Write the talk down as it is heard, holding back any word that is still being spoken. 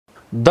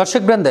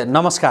दर्शकवृन्द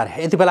नमस्कार।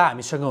 यति बेला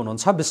हामीसँग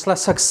हुनुहुन्छ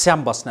विश्लेषक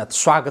श्याम बस्नेत।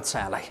 स्वागत छ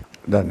यहाँलाई।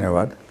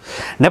 धन्यवाद।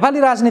 नेपाली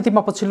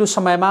राजनीतिमा पछिल्लो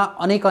समयमा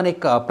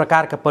अनेक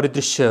प्रकारका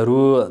परिदृश्यहरू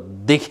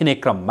देखिने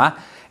क्रममा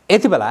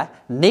यति बेला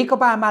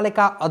नेकपा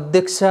एमालेका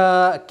अध्यक्ष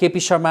केपी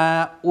शर्मा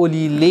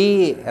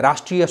ओलीले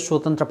राष्ट्रिय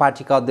स्वतन्त्र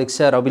पार्टीका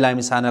अध्यक्ष रवि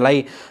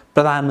लामिछानेलाई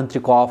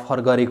प्रधानमन्त्रीको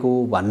अफर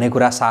गरेको भन्ने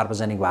कुरा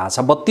सार्वजनिक भएको छ।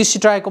 32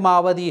 सिट रहेको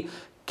माओवादी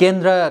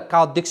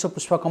केन्द्रका अध्यक्ष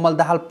पुष्पकमल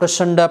दाहाल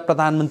प्रचण्ड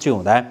प्रधानमन्त्री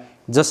हुँदा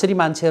जसरी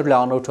मान्छेहरूले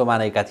अनौठो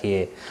मानेका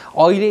थिए,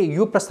 अहिले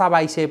यो प्रस्ताव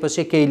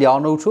आइसकेपछि केहीले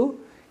अनौठो,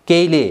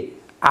 केहीले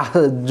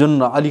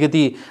जुन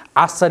अलिकति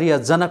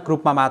आश्चर्यजनक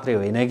रूपमा मात्रै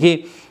होइन कि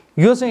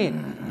यो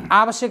चाहिँ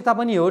आवश्यकता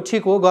पनि हो,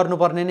 ठिक हो,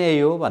 गर्नुपर्ने नै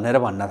हो भनेर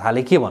भन्न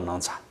थाले। के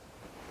भन्नुहुन्छ?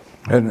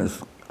 हेर्नुहोस्,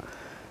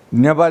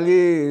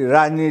 नेपाली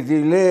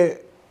राजनीतिले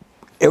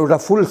एउटा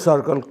फुल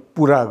सर्कल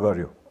पुरा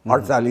गर्यो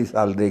 48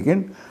 सालदेखि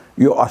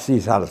यो 80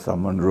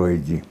 सालसम्म।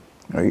 रोहितजी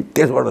है,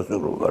 त्यसबाट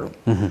सुरु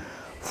गरौँ।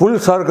 फुल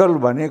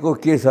सर्कल भनेको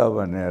के छ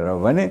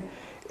भने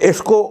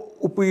यसको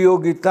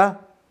उपयोगिता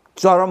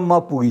चरममा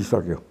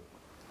पुगिसक्यो।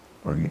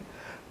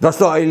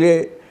 जस्तो अहिले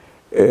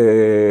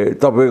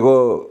तपाईँको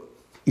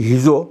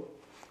हिजो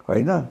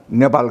होइन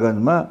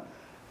नेपालगञ्जमा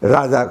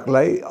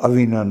राजालाई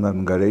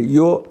अभिनन्दन गरे।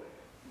 यो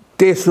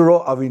तेस्रो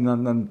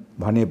अभिनन्दन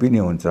भने पनि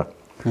हुन्छ।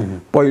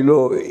 पहिलो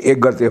 1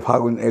 गते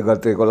फागुन 1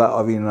 गतेकोलाई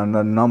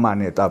अभिनन्दन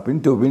नमाने तापनि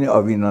त्यो पनि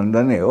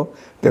अभिनन्दनै हो।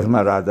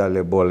 त्यसमा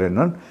राजाले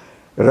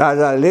बोलेनन्।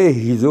 राजाले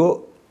हिजो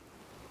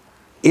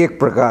एक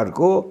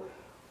प्रकारको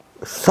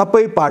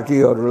सबै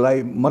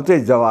पार्टीहरूलाई मात्रै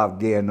जवाब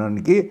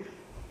दिएनन् कि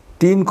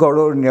 3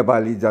 करोड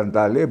नेपाली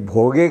जनताले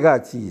भोगेका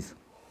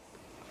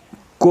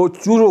चिजको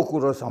चुरो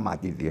कुरो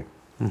समातिदिए।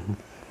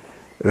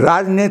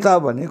 राजनेता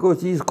भनेको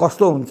चिज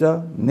कस्तो हुन्छ,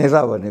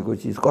 नेता भनेको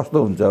चिज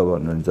कस्तो हुन्छ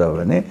भन्नुहुन्छ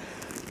भने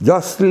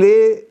जसले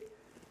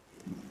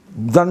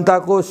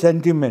जनताको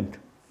सेन्टिमेन्ट,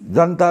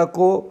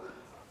 जनताको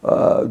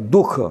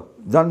दुःख,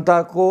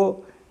 जनताको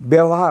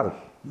व्यवहार,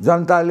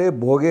 जनताले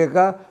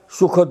भोगेका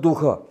सुख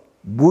दुःख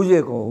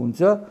बुझेको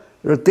हुन्छ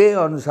र त्यही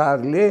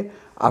अनुसारले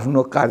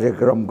आफ्नो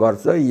कार्यक्रम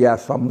गर्छ या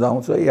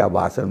सम्झाउँछ या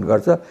भाषण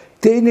गर्छ।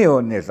 त्यही नै हो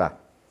नेता।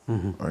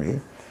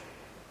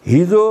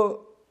 हिजो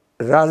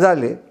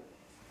राजाले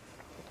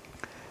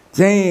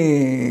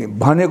चाहिँ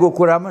भनेको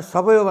कुरामा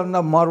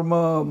सबैभन्दा मर्म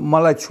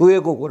मलाई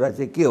छुएको कुरा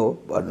चाहिँ के हो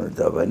भन्नुहुन्छ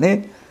भने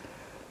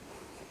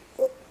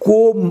को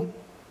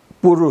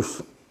पुरुष,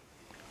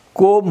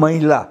 को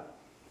महिला,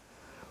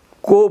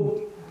 को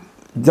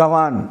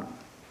जवान,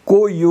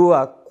 को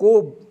युवा,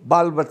 को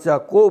बालबच्चा,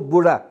 को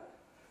बुढा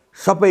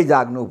सबै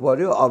जाग्नु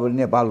पर्यो, अब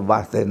नेपाल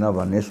बाँच्दैन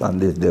भन्ने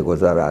सन्देश दिएको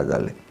छ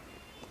राजाले।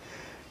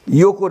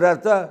 यो कुरा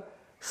त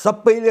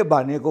सबैले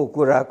भनेको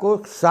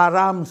कुराको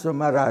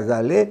सारांशमा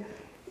राजाले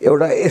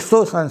एउटा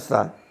यस्तो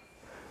संस्था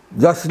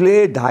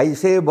जसले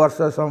 250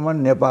 वर्षसम्म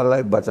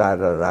नेपाललाई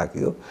बचाएर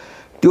राख्यो,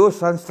 त्यो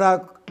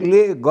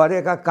संस्थाले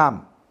गरेका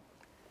काम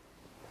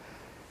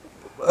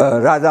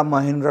राजा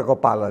महेन्द्रको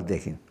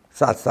पालादेखि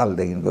 7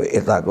 सालदेखिको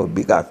यताको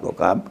विकासको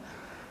काम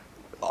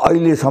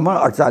अहिलेसम्म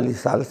 48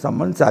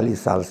 सालसम्म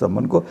 40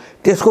 सालसम्मको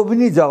त्यसको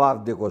पनि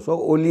जवाब दिएको छ।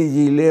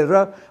 ओलीजीले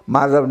र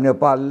माधव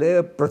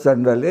नेपालले,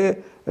 प्रचण्डले,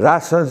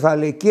 राज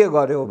संस्थाले के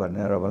गर्यो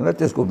भनेर भन्दा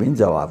त्यसको पनि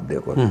जवाब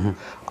दिएको छ।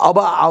 अब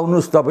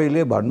आउनुहोस्,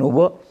 तपाईँले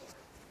भन्नुभयो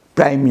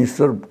प्राइम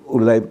मिनिस्टर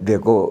उसलाई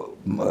दिएको,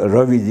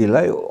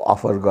 रविजीलाई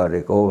अफर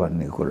गरेको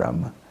भन्ने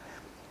कुरामा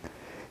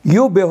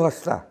यो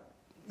व्यवस्था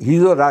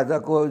हिजो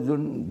राजाको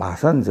जुन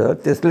भाषण छ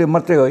त्यसले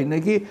मात्रै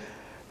होइन कि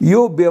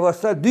यो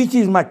व्यवस्था 2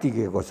 चिजमा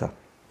टिकेको छ।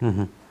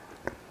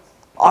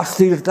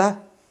 अस्थिरता,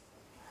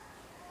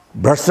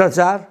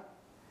 भ्रष्टाचार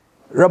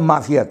र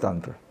माफिया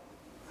तन्त्र।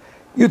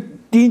 यो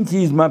 3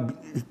 चिजमा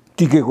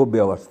टिकेको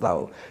व्यवस्था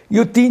हो।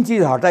 यो 3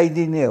 चिज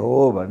हटाइदिने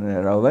हो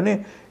भनेर भने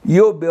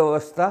यो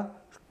व्यवस्था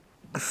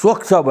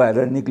स्वच्छ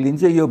भएर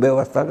निक्लिन्छ। यो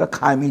व्यवस्थाका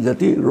खामी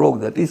जति,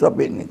 रोग जति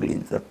सबै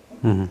निक्लिन्छ।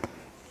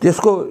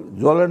 त्यसको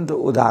ज्वलन्त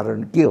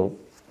उदाहरण के हो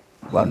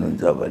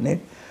भन्नुहुन्छ भने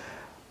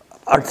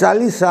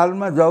 48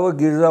 सालमा जब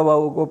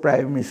गिरिजाबाबुको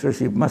प्राइम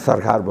मिनिस्टरसिपमा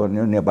सरकार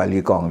बन्यो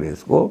नेपाली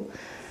काङ्ग्रेसको,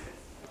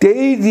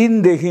 त्यही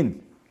दिनदेखि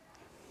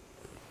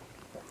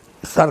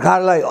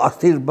सरकारलाई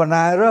अस्थिर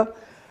बनाएर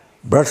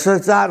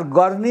भ्रष्टाचार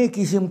गर्ने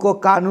किसिमको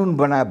कानुन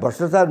बनाए।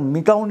 भ्रष्टाचार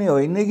मिटाउने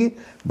होइन कि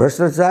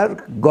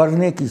भ्रष्टाचार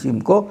गर्ने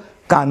किसिमको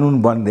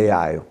कानुन बन्दै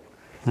आयो।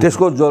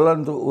 त्यसको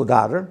ज्वलन्त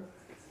उदाहरण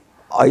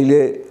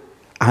अहिले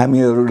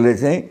हामीहरूले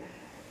चाहिँ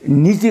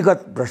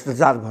नीतिगत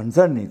भ्रष्टाचार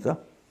भन्छन् नि त,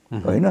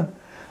 होइन?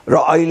 र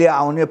अहिले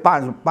आउने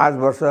 5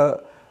 वर्ष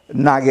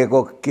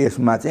नागेको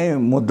केसमा चाहिँ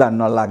मुद्दा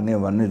नलाग्ने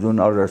भन्ने जुन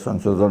एउटा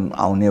संशोधन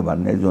आउने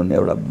भन्ने जुन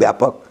एउटा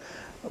व्यापक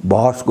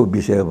बहसको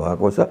विषय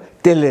भएको छ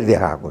त्यसले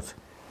देखाएको छ।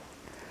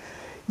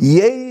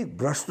 यही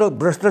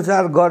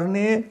भ्रष्टाचार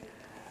गर्ने,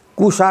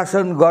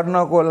 कुशासन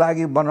गर्नको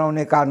लागि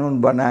बनाउने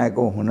कानुन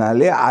बनाएको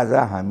हुनाले आज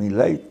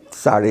हामीलाई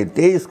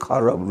 23.5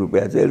 खरब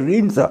रुपियाँ चाहिँ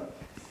ऋण छ।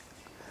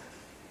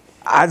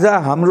 आज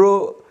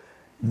हाम्रो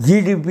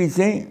जिडिपी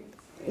चाहिँ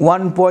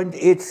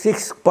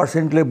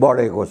 1.86%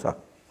 बढेको छ।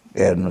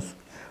 हेर्नुहोस्,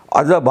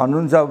 अझ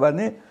भन्नुहुन्छ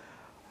भने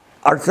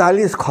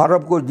 48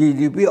 खरबको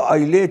जिडिपी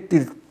अहिले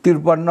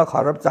 53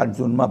 खरब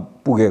चान्चुनमा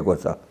पुगेको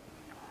छ।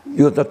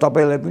 यो त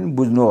तपाईलाई पनि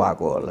बुझ्नु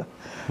भएको होला।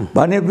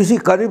 भनेपछि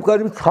करिब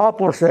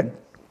 6%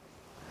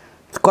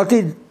 कति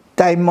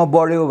टाइममा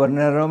बढ्यो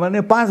भनेर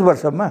भने 5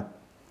 वर्षमा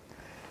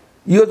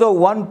यो त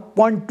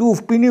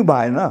 1.2 पनि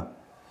भएन।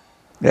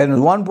 हेर्नु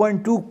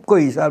 1.2 को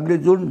हिसाबले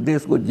जुन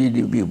देशको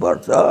जीडीपी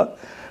बढ्छ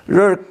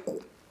र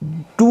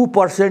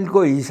 2%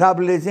 को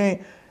हिसाबले चाहिँ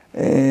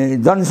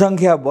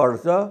जनसङ्ख्या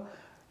बढ्छ,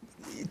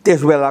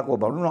 त्यस बेलाको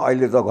भनौँ न,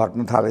 अहिले त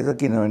घट्न थालेछ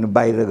किनभने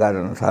बाहिर गएर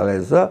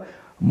थालेछ।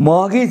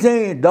 महँगी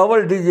चाहिँ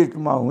डबल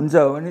डिजिटमा हुन्छ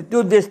भने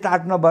त्यो देश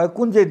स्टार्ट नभए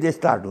कुन चाहिँ देश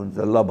स्टार्ट हुन्छ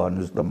ल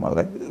भन्नुहोस् त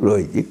मलाई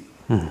रोहितजी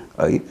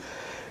है।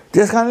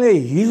 त्यस कारणले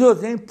हिजो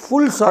चाहिँ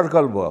फुल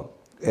सर्कल भयो।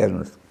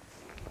 हेर्नुहोस्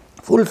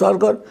फुल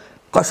सर्कल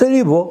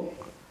कसरी भयो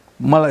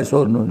मलाई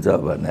सोध्नुहुन्छ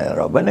भनेर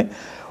भने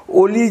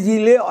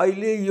ओलीजीले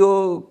अहिले यो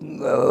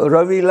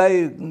रविलाई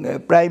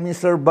प्राइम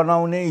मिनिस्टर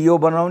बनाउने यो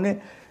बनाउने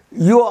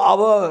यो अब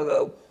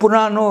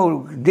पुरानो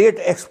डेट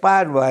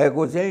एक्सपायर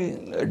भएको चाहिँ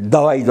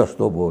दवाई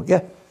जस्तो भयो क्या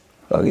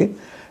अघि।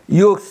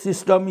 यो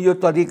सिस्टम यो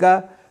तरिका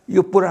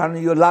यो पुरानो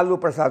यो लालु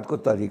प्रसादको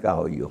तरिका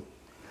हो। यो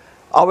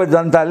अब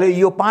जनताले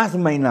यो 5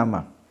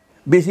 महिनामा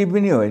बेसी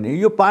पनि होइन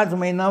यो 5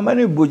 महिनामा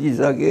नै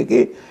बुझिसके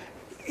कि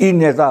यी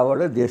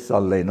नेताबाट देश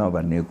चल्दैन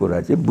भन्ने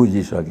कुरा चाहिँ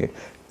बुझिसके।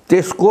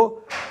 त्यसको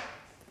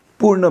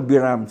पूर्ण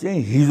विराम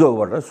चाहिँ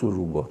हिजोबाट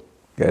सुरु भयो।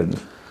 हेर्नु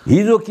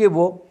हिजो के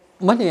भयो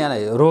मैले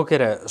यहाँलाई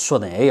रोकेर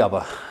सोधेँ है। अब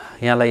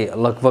यहाँलाई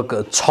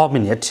लगभग 6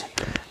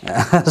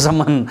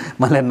 मिनटसम्म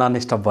मलाई नन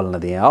स्टप बोल्न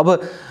दिएँ। अब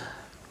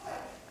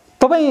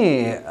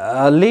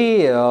तपाईँले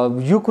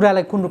यो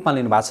कुरालाई कुन रूपमा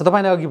लिनुभएको छ?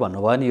 तपाईँले अघि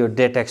भन्नुभयो नि यो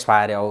डेट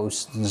एक्सपायर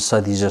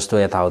औषधि जस्तो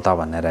यताउता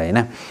भनेर होइन।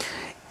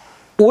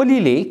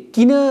 ओलीले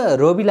किन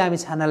रवि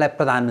लामिछानेलाई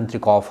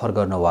प्रधानमन्त्रीको अफर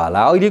गर्नुभयो होला?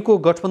 अहिलेको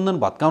गठबन्धन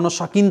भत्काउन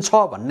सकिन्छ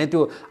भन्ने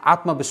त्यो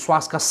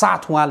आत्मविश्वासका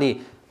साथ उहाँले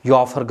यो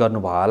अफर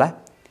गर्नुभयो होला,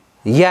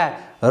 या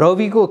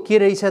रविको के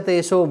रहेछ त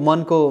यसो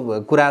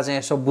मनको कुरा चाहिँ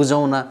यसो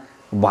बुझाउन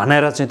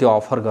भनेर चाहिँ त्यो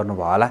अफर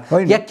गर्नुभयो होला,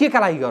 या केका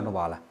लागि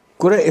गर्नुभयो होला?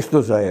 कुरा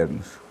यस्तो छ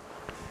हेर्नुहोस्,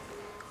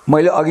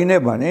 मैले अघि नै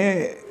भने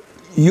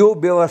यो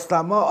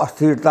व्यवस्थामा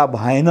अस्थिरता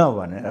भएन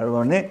भनेर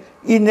भने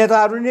यी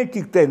नेताहरू नै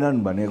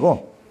टिक्दैनन् भनेको।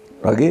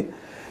 अघि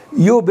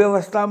यो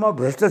व्यवस्थामा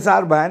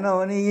भ्रष्टाचार भएन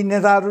भने यी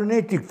नेताहरू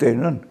नै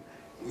टिक्दैनन्।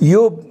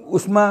 यो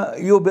उसमा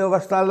यो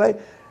व्यवस्थालाई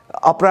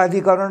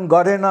अपराधीकरण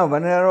गरेन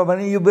भनेर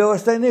भने यो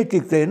व्यवस्था नै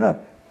टिक्दैन।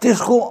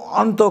 त्यसको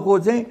अन्तको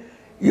चाहिँ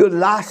यो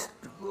लास्ट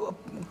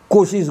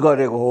कोसिस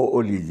गरेको हो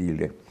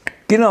ओलीजीले,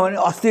 किनभने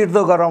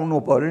अस्थिरता गराउनु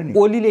पर्यो नि।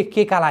 ओलीले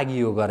के का लागि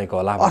यो गरेको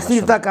होला?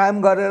 अस्थिरता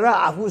कायम गरेर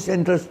आफू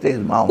सेन्टर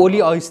स्टेजमा आउनु। ओली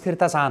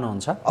अस्थिरता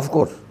चाहनुहुन्छ?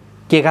 अफकोर्स।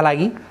 के का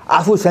लागि?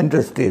 आफू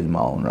सेन्टर स्टेजमा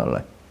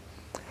आउनलाई।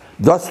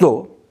 जस्तो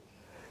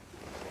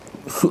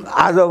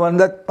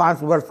आजभन्दा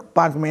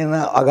 5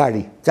 महिना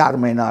अगाडि 4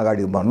 महिना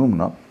अगाडि भनौँ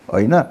न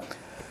होइन,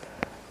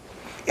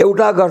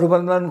 एउटा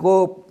गठबन्धनको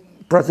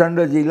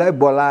प्रचण्डजीलाई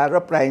बोलाएर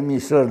प्राइम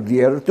मिनिस्टर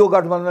दिएर त्यो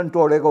गठबन्धन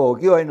तोडेको हो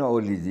कि होइन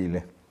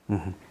ओलीजीले?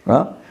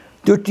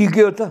 त्यो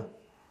टिक्यो त।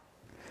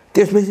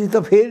 त्यसपछि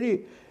त फेरि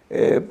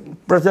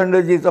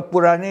प्रचण्डजी त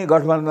पुरानै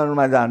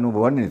गठबन्धनमा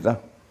जानुभयो नि त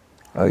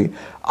है।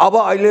 अब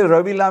अहिले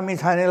रवि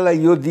लामिछानेलाई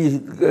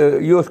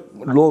यो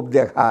लोभ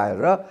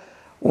देखाएर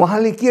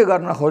उहाँले के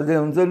गर्न खोज्दै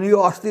हुन्छन्? यो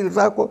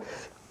अस्थिरताको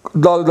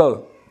दलदल,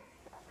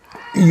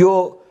 यो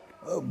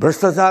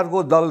भ्रष्टाचारको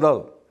दलदल,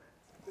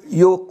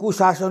 यो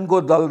कुशासनको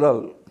दलदल,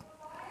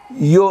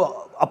 यो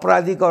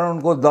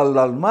अपराधीकरणको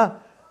दलदलमा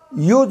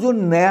यो जुन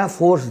नयाँ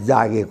फोर्स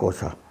जागेको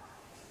छ,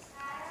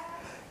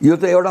 यो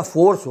त एउटा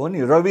फोर्स हो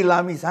नि। Rabi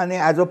Lamichhane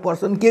as a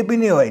person के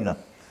पनि होइन।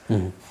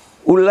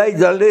 उसलाई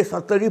जसले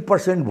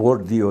 70% भोट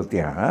दियो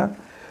त्यहाँ,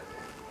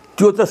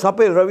 त्यो त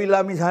सबै रवि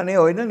लामिछाने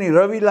होइन नि।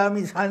 रवि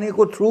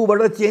लामिछानेको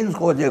थ्रुबाट चेन्ज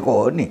खोजेको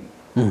हो नि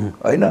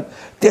होइन।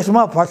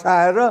 त्यसमा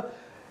फसाएर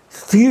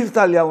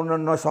स्थिरता ल्याउन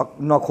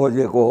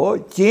नखोजेको हो,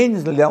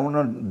 चेन्ज ल्याउन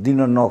दिन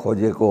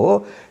नखोजेको हो।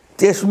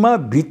 त्यसमा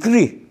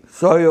भित्री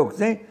सहयोग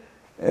चाहिँ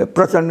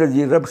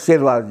प्रचण्डजी र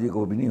शेरबहादुरजीको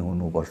पनि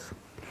हुनुपर्छ।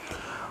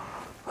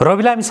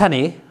 रवि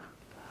लामिछाने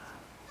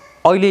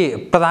अहिले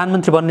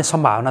प्रधानमन्त्री बन्ने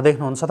सम्भावना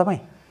देख्नुहुन्छ तपाईँ?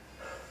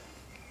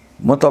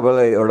 म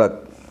तपाईँलाई एउटा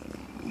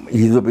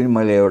हिजो पनि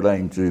मैले एउटा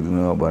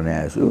इन्टरभ्यूमा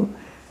भनेको छु,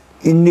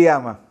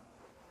 इन्डियामा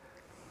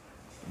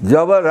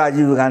जब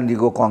राजीव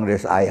गान्धीको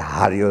काङ्ग्रेस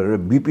हार्यो र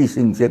बीपी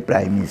सिंह चाहिँ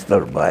प्राइम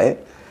मिनिस्टर भए,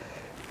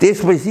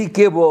 त्यसपछि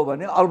के भयो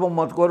भने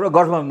अल्पमतको र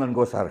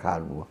गठबन्धनको सरकार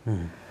भयो।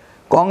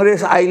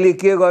 काङ्ग्रेस अहिले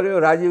के गर्यो,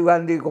 राजीव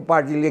गान्धीको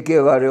पार्टीले के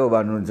गर्यो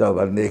भन्नुहुन्छ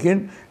भनेदेखि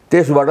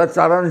त्यसबाट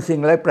चरण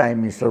सिंहलाई प्राइम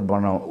मिनिस्टर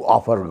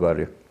अफर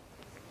गर्यो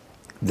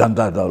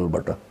जनता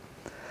दलबाट।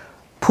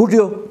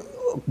 फुट्यो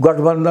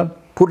गठबन्धन,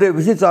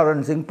 फुटेपछि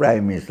चरण सिंह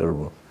प्राइम मिनिस्टर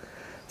भयो।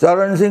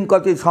 चरण सिंह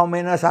कति 6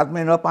 महिना 7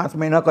 महिना 5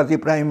 महिना कति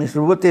प्राइम मिनिस्टर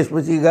भयो।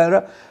 त्यसपछि गएर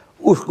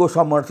उसको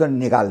समर्थन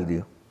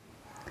निकालिदियो।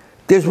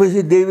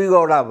 त्यसपछि देवी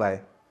गौडा भए।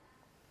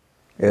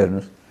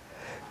 हेर्नुहोस्,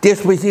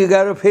 त्यसपछि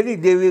गएर फेरि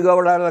देवी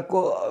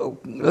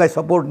गौडालाई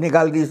सपोर्ट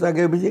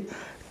निकालिदिइसकेपछि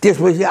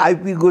त्यसपछि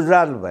आइपी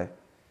गुजराल भए।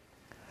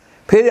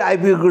 फेरि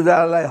आइपी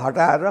गुजराललाई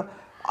हटाएर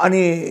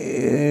अनि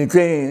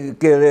चाहिँ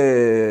के अरे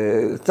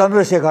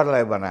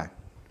चन्द्रशेखरलाई बनाए।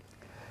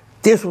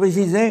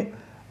 त्यसपछि चाहिँ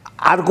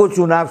अर्को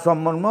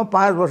चुनावसम्ममा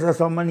 5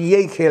 वर्षसम्म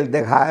यही खेल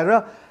देखाएर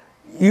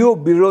यो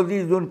विरोधी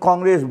जुन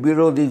कांग्रेस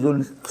विरोधी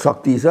जुन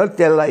शक्ति छ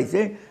त्यसलाई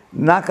चाहिँ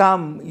नाकाम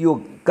यो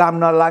काम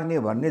नलाग्ने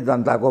भन्ने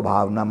जनताको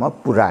भावनामा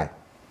पुर्याए।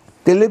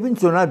 त्यसले पनि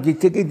चुनाव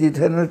जित्थ्यो कि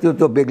जित्थेन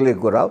त्यो बेग्लै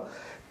कुरा हो।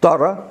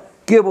 तर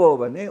के भयो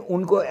भने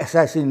उनको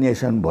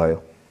एसासिनेसन भयो।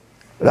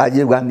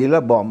 राजीव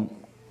गान्धीलाई बम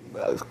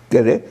के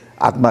अरे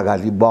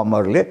आत्मघाती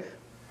बमहरूले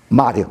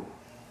मार्यो।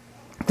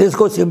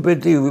 त्यसको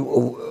सिम्पेटी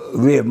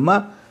वेभमा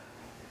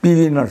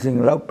पीवी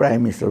नरसिंहराव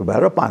प्राइम मिनिस्टर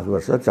भएर 5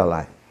 वर्ष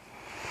चलाए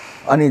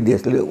अनि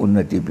देशले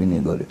उन्नति पनि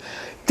गर्यो।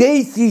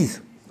 त्यही चिज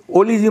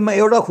ओलीजीमा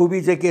एउटा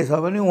खुबी चाहिँ के छ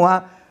भने उहाँ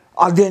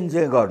अध्ययन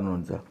चाहिँ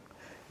गर्नुहुन्छ।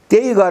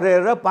 त्यही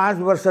गरेर 5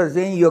 वर्ष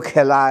चाहिँ यो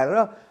खेलाएर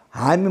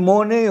हामी म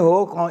नै हो।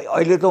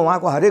 अहिले त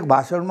उहाँको हरेक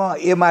भाषणमा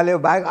एमाले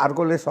बाहेक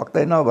अर्कोले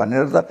सक्दैन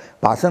भनेर त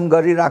भाषण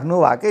गरिराख्नु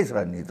भएकै छ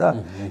नि त।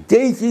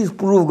 त्यही चिज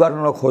प्रुभ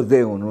गर्न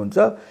खोज्दै हुनुहुन्छ।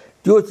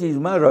 त्यो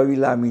चिजमा रवि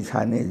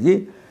लामिछानेजी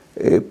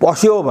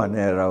पस्यो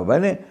भनेर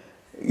भने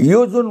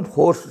यो जुन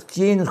फोर्स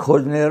चेन्ज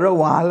खोज्ने र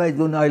उहाँलाई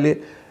जुन अहिले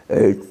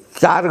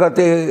 4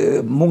 गते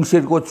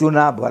मुङ्सिरको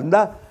चुनाव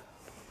भन्दा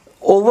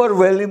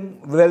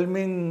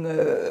ओभरवेल्मिङ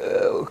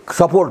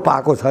सपोर्ट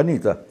पाएको छ नि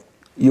त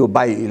यो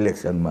बाई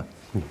इलेक्सनमा।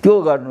 त्यो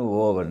गर्नु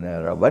हो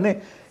भनेर भने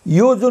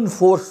यो जुन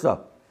फोर्स छ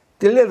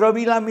त्यसले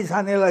रवि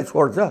लामिछानेलाई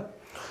छोड्छ।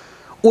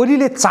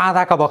 ओलीले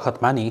चाहदाका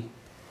बखतमा नि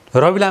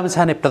रवि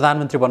लामिछाने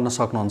प्रधानमन्त्री बन्न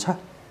सक्नुहुन्छ?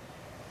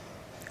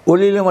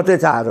 ओलीले मात्रै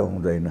चाहेर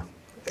हुँदैन।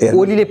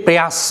 ओलीले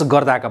प्रयास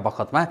गर्दाका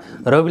बखतमा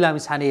रवि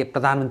लामिछाने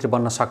प्रधानमन्त्री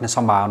बन्न सक्ने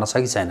सम्भावना छ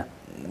कि छैन?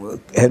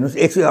 हेर्नुहोस्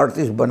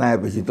 138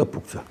 बनाएपछि त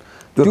पुग्छ।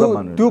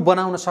 त्यो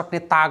बनाउन सक्ने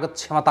तागत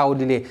क्षमता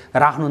ओलीले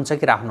राख्नुहुन्छ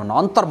कि राख्नुहुन्न?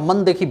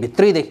 अन्तर्मनदेखि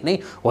भित्रैदेखि नै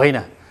होइन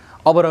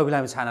अब रवि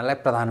लामिछानेलाई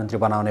प्रधानमन्त्री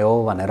बनाउने हो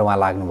भनेर उहाँ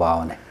लाग्नुभयो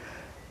भने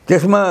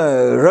त्यसमा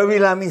रवि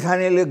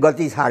लामिछानेले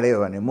गति छाड्यो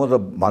भने म त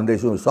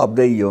भन्दैछु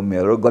शब्दै यो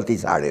मेरो गति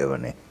छाड्यो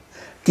भने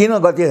किन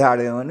गति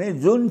छाड्यो भने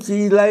जुन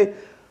चिजलाई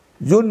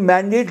जुन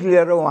म्यान्डेट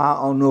लिएर उहाँ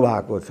आउनु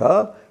भएको छ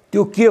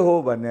त्यो के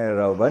हो भनेर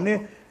भने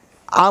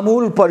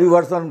आमूल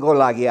परिवर्तनको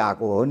लागि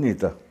आएको हो नि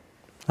त।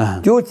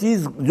 त्यो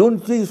चिज जुन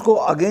चिजको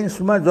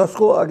अगेन्स्टमा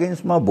जसको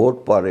अगेन्स्टमा भोट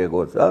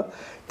परेको छ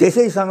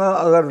त्यसैसँग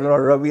अगर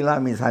रवि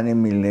लामिछाने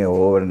मिल्ने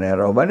हो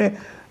भनेर भने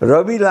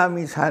रवि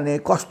लामिछाने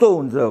कस्तो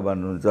हुन्छ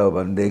भन्नुहुन्छ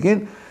भनेदेखि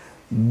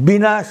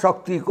बिना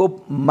शक्तिको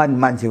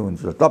मान्छे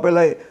हुन्छ।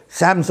 तपाईँलाई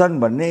स्यामसन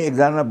भन्ने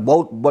एकजना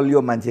बहुत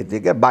बलियो मान्छे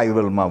थियो क्या,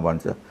 बाइबलमा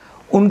भन्छ।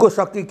 उनको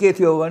शक्ति के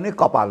थियो भने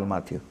कपालमा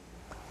थियो।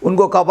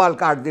 उनको कपाल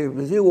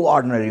काटिदिएपछि ऊ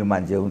अर्डिनरी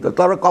मान्छे हुन्छ।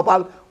 तर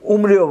कपाल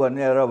उम्रियो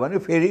भनेर भने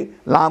फेरि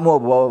लामो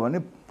भयो भने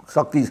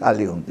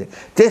शक्तिशाली हुन्थे।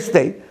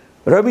 त्यस्तै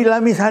रवि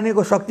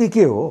लामिछानेको शक्ति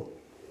के हो?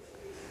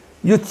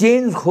 यो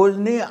चेन्ज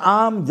खोज्ने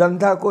आम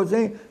जनताको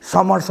चाहिँ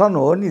समर्थन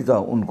हो नि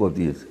त उनको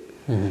चिज।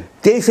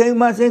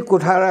 त्यसैमा चाहिँ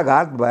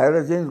कुठाराघात भएर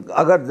चाहिँ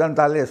अगर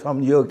जनताले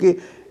सम्झ्यो कि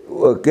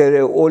के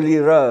अरे ओली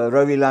र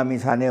रवि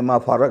लामिछानेमा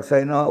फरक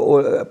छैन,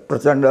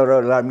 प्रचण्ड र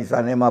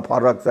लामिछानेमा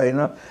फरक छैन,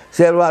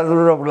 शेरबहादुर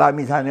र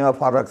लामिछानेमा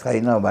फरक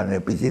छैन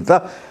भनेपछि त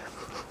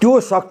त्यो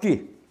शक्ति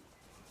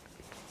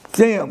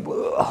चाहिँ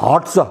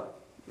हट्छ।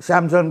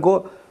 स्यामसनको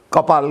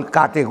कपाल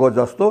काटेको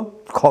जस्तो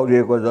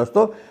खौरिएको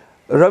जस्तो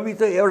रवि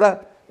त एउटा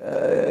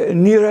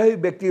निरही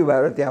व्यक्ति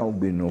भएर त्यहाँ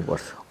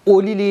उभिनुपर्छ।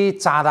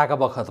 ओलीले चाहदाका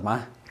बखतमा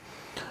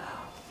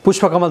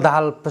पुष्पकमल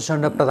दाहाल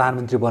प्रचण्ड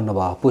प्रधानमन्त्री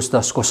बन्नुभयो पुस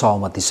 10 को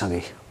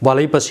सहमतिसँगै।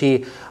 भलैपछि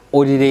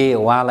ओलीले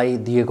उहाँलाई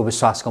दिएको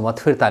विश्वासको मत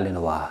फिर्ता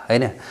लिनुभयो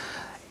होइन?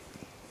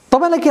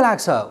 तपाईँलाई के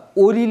लाग्छ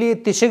ओलीले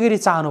त्यसै गरी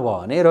चाहनुभयो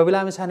भने रवि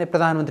लामिछाने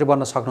प्रधानमन्त्री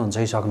बन्न सक्नुहुन्छ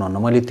कि सक्नुहुन्न?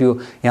 मैले त्यो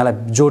यहाँलाई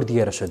जोड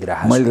दिएर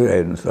सोधिरहेको छु। मैले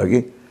हेर्नुहोस् अघि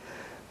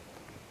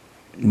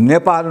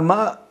नेपालमा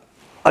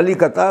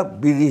अलिकता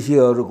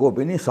विदेशीहरूको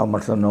पनि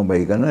समर्थन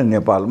नभइकन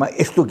नेपालमा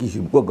यस्तो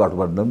किसिमको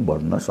गठबन्धन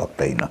बन्न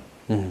सक्दैन।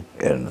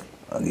 हेर्नुहोस्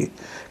अघि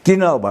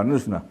किन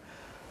भन्नुहोस् न,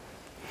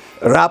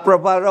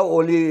 राप्रपा र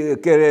ओली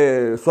के अरे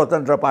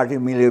स्वतन्त्र पार्टी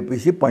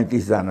मिलेपछि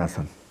 35 जना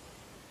छन्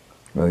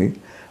है।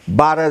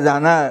 12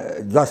 जना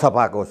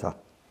जसपाको छ,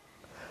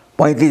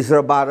 35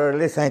 र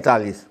 12ले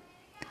 47।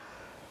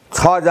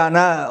 6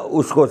 जना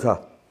उसको छ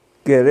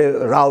के अरे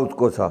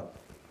राउतको छ,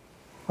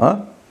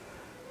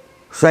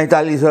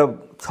 47 र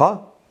 6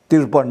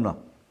 53।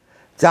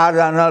 4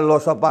 जना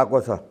लोसपाको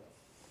छ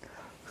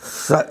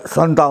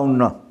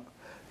 57।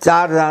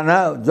 4 जना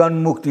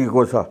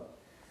जनमुक्तिको छ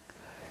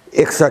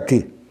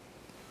 61।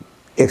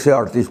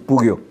 138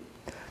 पुग्यो।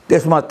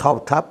 त्यसमा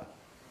थपथाप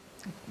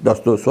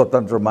जस्तो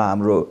स्वतन्त्रमा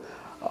हाम्रो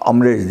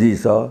अमरेशजी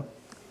छ,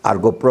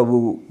 अर्को प्रभु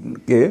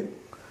के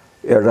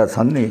एउटा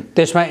छन् नि,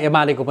 त्यसमा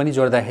एमालेको पनि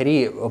जोड्दाखेरि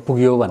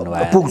पुग्यो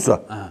भन्नुभयो। पुग्छ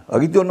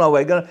अघि त्यो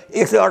नभइकन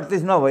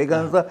 138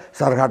 नभइकन त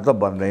सरकार त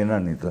बन्दैन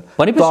नि त।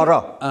 तर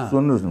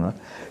सुन्नुहोस् न,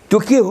 त्यो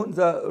के हुन्छ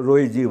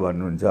रोहितजी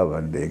भन्नुहुन्छ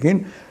भनेदेखि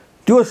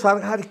त्यो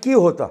सरकार के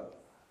हो त?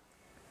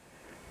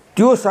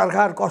 त्यो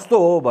सरकार कस्तो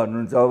हो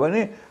भन्नुहुन्छ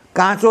भने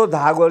काँचो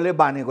धागोले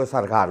बानेको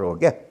सरकार हो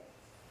क्या।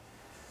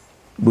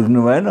 बुझ्नु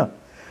भएन?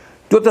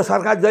 त्यो त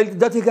सरकार जहिले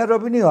जतिखेर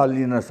पनि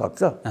हल्लिन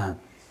सक्छ।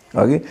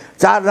 अघि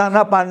 4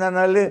 जना 5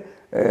 जनाले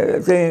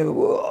चाहिँ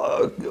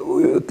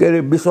के अरे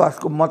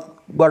विश्वासको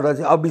मतबाट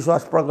चाहिँ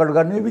अविश्वास प्रकट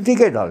गर्ने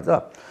बित्तिकै ढल्छ।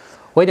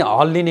 होइन,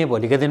 हल्लिने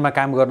भोलिका दिनमा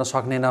काम गर्न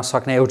सक्ने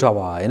नसक्ने एउटा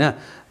भयो होइन,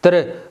 तर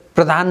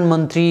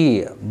प्रधानमन्त्री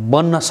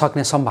बन्न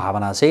सक्ने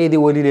सम्भावना चाहिँ यदि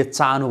ओलीले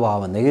चाहनु भयो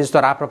भनेदेखि, जस्तो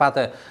राप्रपा त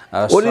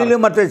ओलीले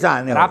मात्रै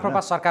चाहने, राप्रपा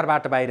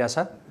सरकारबाट बाहिर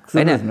छ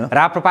होइन,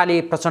 राप्रपाले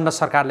प्रचण्ड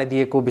सरकारले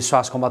दिएको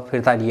विश्वासको मत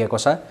फिर्ता लिएको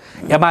छ,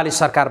 एमाले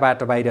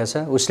सरकारबाट बाहिर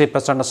छ, उसले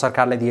प्रचण्ड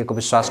सरकारले दिएको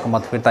विश्वासको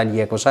मत फिर्ता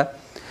लिएको छ।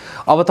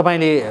 अब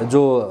तपाईँले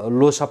जो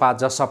लोसपा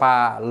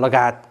जसपा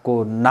लगायतको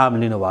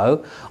नाम लिनुभयो,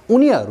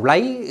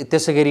 उनीहरूलाई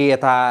त्यसै गरी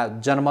यता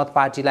जनमत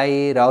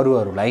पार्टीलाई र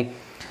अरूहरूलाई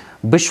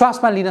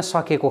विश्वासमा लिन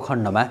सकेको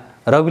खण्डमा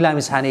रवि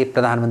लामिछाने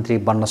प्रधानमन्त्री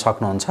बन्न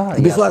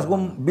सक्नुहुन्छ?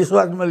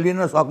 विश्वासमा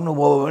लिन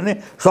सक्नुभयो भने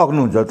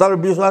सक्नुहुन्छ, तर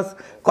विश्वास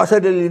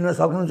कसरी लिन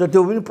सक्नुहुन्छ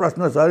त्यो पनि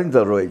प्रश्न छ नि त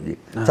रोहितजी,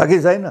 छ कि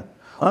छैन?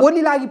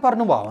 ओली लागि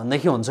पर्नुभयो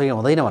भनेदेखि हुन्छ कि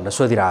हुँदैन भनेर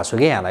सोधिरहेको छु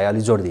कि यहाँलाई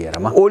अलि जोड दिएर।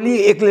 ओली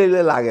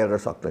एक्लैले लागेर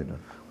सक्दैन,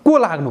 को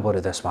लाग्नु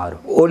पर्यो त्यसमा? अरू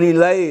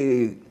ओलीलाई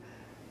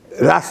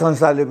राज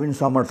संस्थाले पनि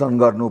समर्थन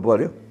गर्नु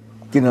पर्यो,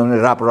 किनभने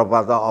राप्रपा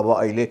त अब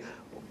अहिले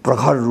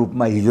प्रखर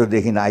रूपमा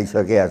हिजोदेखि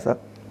आइसकेको छ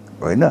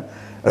होइन।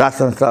 राज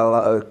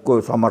संस्थाको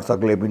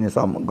समर्थकले पनि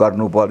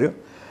गर्नु पर्यो,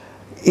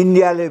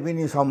 इन्डियाले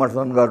पनि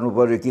समर्थन गर्नु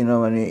पर्यो,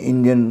 किनभने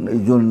इन्डियन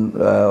जुन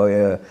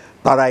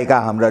तराईका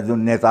हाम्रा जुन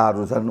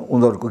नेताहरू छन्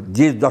उनीहरूको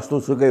जे जस्तो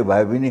सुकै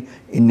भए पनि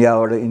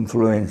इन्डियाबाट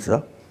इन्फ्लुएन्स छ,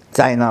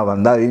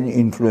 चाइनाभन्दा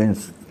इन्फ्लुएन्स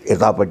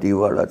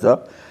यतापट्टिबाट छ,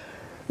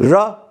 र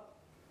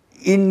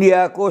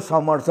इन्डियाको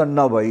समर्थन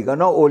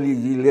नभइकन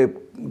ओलीजीले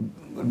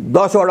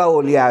 10 वटा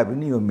ओली आए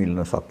पनि यो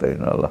मिल्न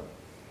सक्दैन ल।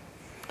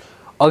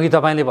 अघि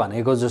तपाईँले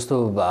भनेको जस्तो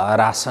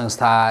राज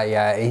संस्था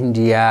या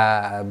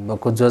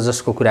इन्डियाको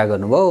जसको कुरा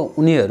गर्नुभयो,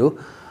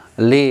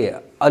 उनीहरूले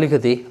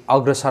अलिकति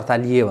अग्रसरता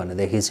लिए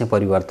भनेदेखि चाहिँ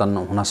परिवर्तन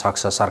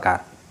हुनसक्छ सरकार।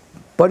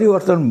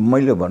 परिवर्तन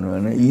मैले भन्नु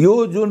भने यो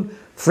जुन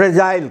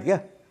फ्रेजाइल क्या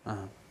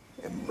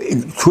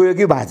छुयो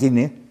कि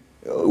भाँचिने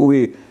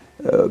उही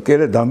के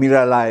अरे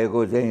धमिरा लागेको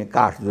चाहिँ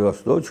काठ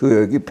जस्तो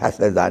छुयो कि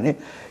फ्यास्दै जाने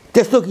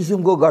त्यस्तो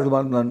किसिमको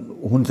गठबन्धन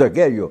हुन्छ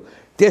क्या यो।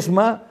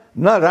 त्यसमा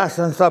न राज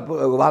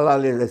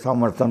संस्थावालाले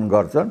समर्थन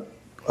गर्छन्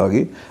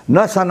अघि, न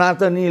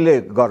सनातनीले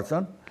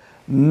गर्छन्,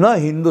 न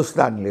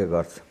हिन्दुस्तानले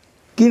गर्छ।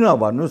 किन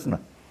भन्नुहोस् न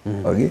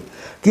अघि?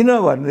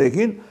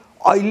 किनभनेदेखि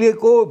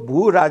अहिलेको भू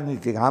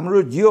राजनीतिक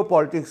हाम्रो जियो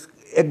पोलिटिक्स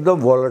एकदम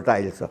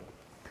भोलटाइल छ।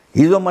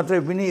 हिजो मात्रै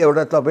पनि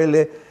एउटा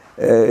तपाईँले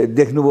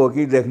देख्नुभयो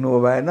कि देख्नुभयो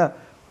भएन,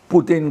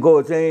 पुतिनको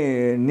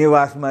चाहिँ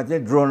निवासमा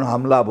चाहिँ ड्रोन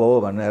हमला भयो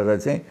भनेर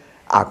चाहिँ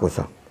आएको छ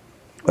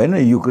होइन,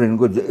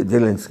 युक्रेनको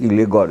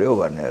जेलेन्स्कीले गर्यो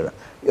भनेर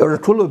एउटा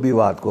ठुलो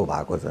विवादको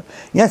भएको छ।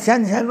 यहाँ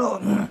सानो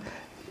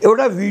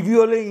एउटा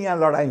भिडियोले यहाँ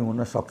लडाइँ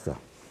हुनसक्छ,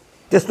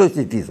 त्यस्तो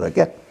स्थिति छ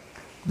क्या।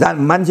 जहाँ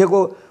मान्छेको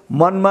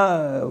मनमा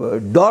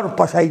डर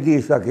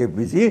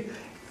पसाइदिइसकेपछि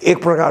एक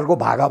प्रकारको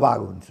भागाभाग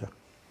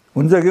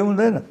हुन्छ कि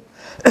हुँदैन?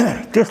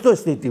 त्यस्तो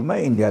स्थितिमा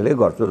इन्डियाले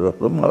गर्छ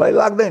जस्तो मलाई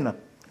लाग्दैन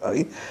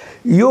है।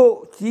 यो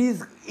चिज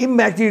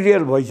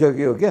इम्मेटेरियल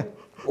भइसक्यो क्या।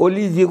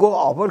 ओलीजीको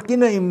अफर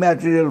किन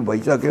इम्मेटेरियल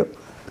भइसक्यो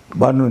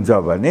भन्नुहुन्छ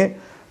भने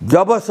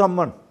जबसम्म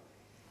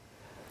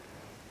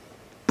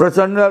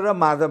प्रचण्ड र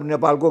माधव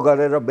नेपालको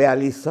गरेर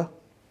 42 छ,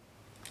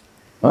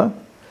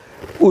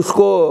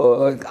 उसको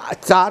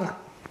 4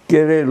 के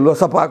अरे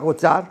लोसपाको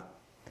 4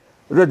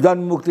 र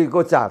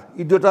जनमुक्तिको 4,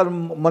 यी दुईवटा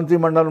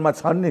मन्त्रीमण्डलमा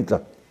छन् नि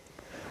त।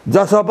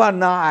 जसपा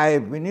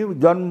नआए पनि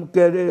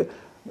के अरे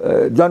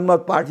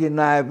जनमत पार्टी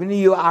नआए पनि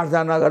यो 8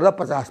 जना गर्दा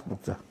 50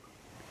 पुग्छ।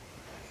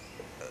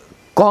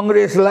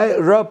 कङ्ग्रेसलाई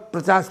र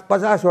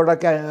 50 वटा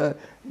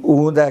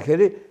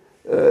हुँदाखेरि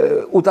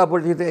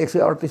उतापट्टि त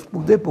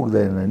 138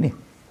 पुग्दैन नि।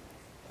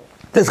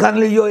 त्यस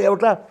कारणले यो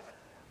एउटा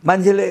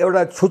मान्छेले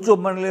एउटा छुच्चो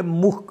मनले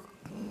मुख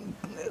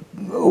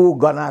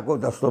गनाएको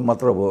जस्तो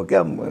मात्र भयो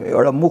क्या,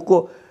 एउटा मुखको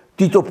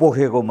तितो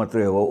पोखेको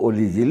मात्रै हो।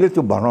 ओलीजीले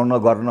त्यो भनाउन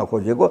गर्न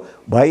खोजेको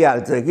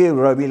भइहाल्छ कि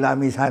रवि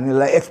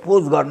लामिछानेलाई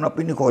एक्सपोज गर्न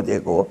पनि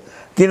खोजेको हो।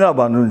 किन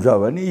भन्नुहुन्छ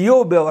भने यो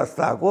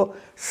व्यवस्थाको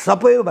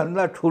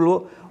सबैभन्दा ठुलो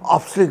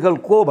अब्स्टिकल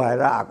को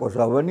भएर आएको छ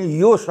भने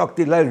यो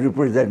शक्तिलाई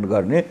रिप्रेजेन्ट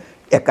गर्ने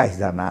 21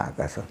 जना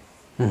आएका छन्।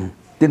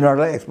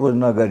 तिनीहरूलाई एक्सपोज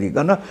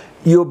नगरिकन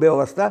यो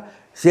व्यवस्था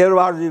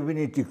शेरबहादुरजी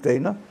पनि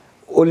टिक्दैन,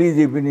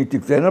 ओलीजी पनि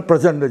टिक्दैन,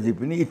 प्रचण्डजी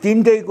पनि, यी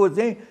तिनटैको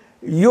चाहिँ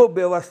यो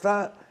व्यवस्था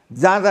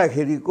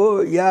जाँदाखेरिको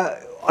या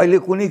अहिले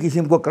कुनै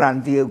किसिमको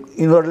क्रान्ति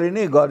यिनीहरूले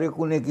नै गरे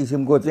कुनै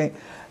किसिमको चाहिँ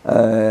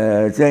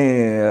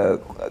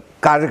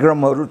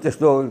कार्यक्रमहरू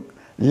त्यस्तो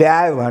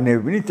ल्यायो भने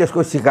पनि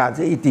त्यसको शिकार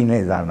चाहिँ यी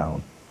तिनैजना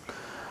हुन्।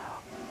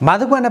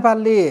 माधव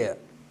नेपालले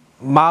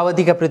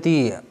माओवादीका प्रति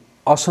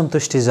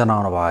असन्तुष्टि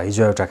जनाउनु भयो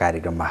हिजो एउटा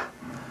कार्यक्रममा।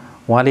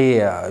 उहाँले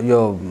यो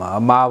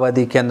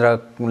माओवादी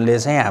केन्द्रले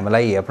चाहिँ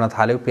हामीलाई हेप्न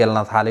थाल्यो, पेल्न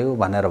थाल्यो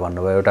भनेर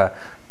भन्नुभयो एउटा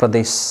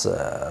प्रदेश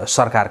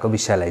सरकारको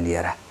विषयलाई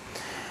लिएर।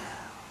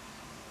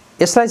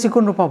 यसलाई चाहिँ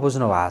कुन रूपमा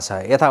बुझ्नु भएको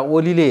छ? यता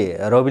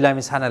ओलीले रवि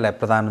लामिछानेलाई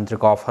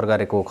प्रधानमन्त्रीको अफर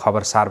गरेको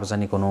खबर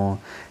सार्वजनिक हुनु,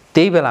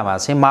 त्यही बेलामा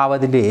चाहिँ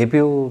माओवादीले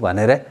हेप्यो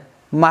भनेर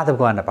माधव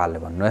नेपालले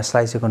भन्नु,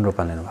 यसलाई चाहिँ कुन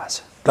रूपमा लिनु भएको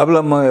छ?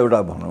 तपाईँलाई म एउटा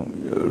भनौँ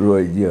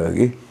रोहितजी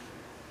अघि,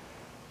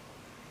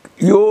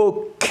 यो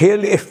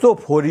खेल यस्तो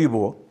फोरी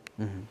भयो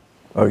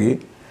अघि,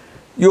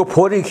 यो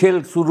फोरी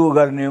खेल सुरु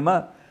गर्नेमा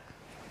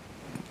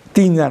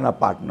 3 जना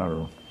पार्टनर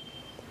हुन्,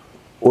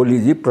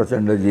 ओलीजी,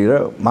 प्रचण्डजी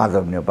र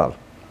माधव नेपाल।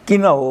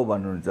 किन हो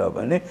भन्नुहुन्छ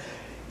भने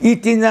यी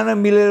 3 जना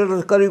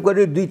मिलेर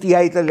करिब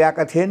 2/3 त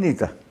ल्याएका थिए नि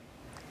त।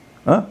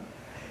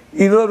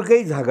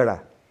 यिनीहरूकै झगडा,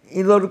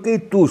 यिनीहरूकै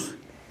तुस,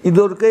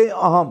 यिनीहरूकै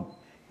अहम,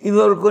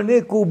 यिनीहरूको नै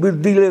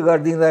कुवृद्धिले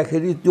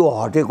गरिदिँदाखेरि त्यो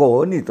हटेको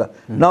हो नि त।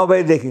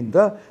 नभएदेखि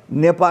त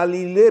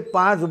नेपालीले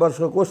 5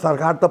 वर्षको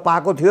सरकार त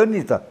पाएको थियो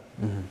नि त।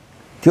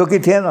 थियो कि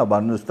थिएन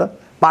भन्नुहोस् त?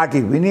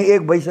 पार्टी पनि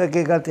एक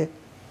भइसकेका थिए।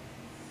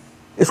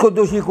 यसको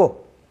दोषी को?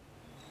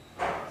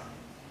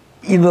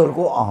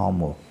 यिनीहरूको अहम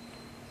हो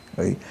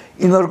है,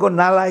 यिनीहरूको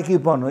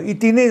नालायकीपन हो, यी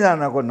 3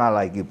 जनाको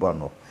नालायकीपन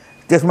हो।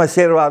 त्यसमा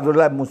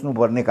शेरबहादुरलाई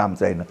मुस्नुपर्ने काम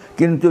छैन,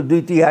 किन त्यो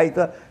 2/3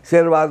 त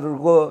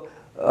शेरबहादुरको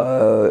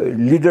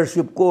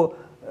लिडरसिपको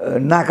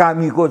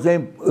नाकामीको चाहिँ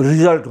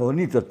रिजल्ट हो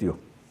नि त। त्यो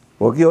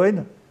हो कि होइन?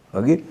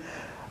 हो कि?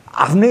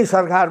 आफ्नै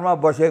सरकारमा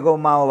बसेको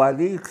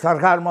माओवादी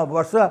सरकारमा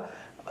बस्छ,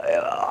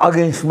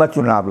 अगेन्स्टमा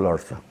चुनाव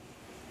लड्छ।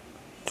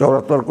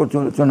 74 को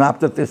चुनाव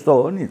त त्यस्तो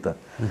हो नि त।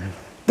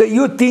 त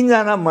यो 3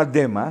 जना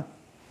मध्येमा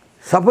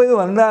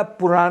सबैभन्दा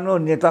पुरानो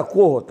नेता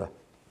को हो त?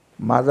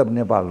 माधव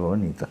नेपाल हो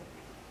नि त।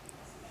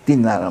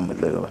 3 जना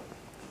मध्येमा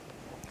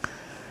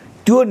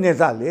त्यो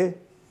नेताले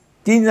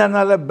 3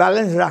 जनालाई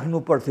ब्यालेन्स राख्नु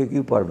पर्थ्यो कि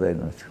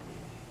पर्दैन?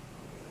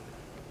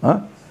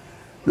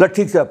 ल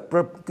ठिक छ,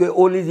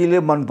 ओलीजीले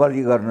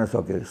मनपरी गर्न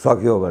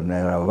सक्यो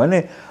भने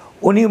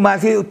उनी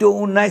माथि त्यो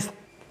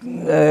 19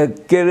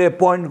 के अरे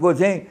पोइन्टको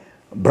चाहिँ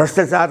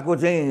भ्रष्टाचारको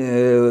चाहिँ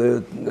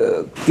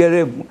के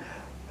अरे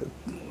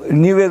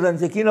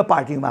निवेदन चाहिँ किन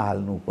पार्टीमा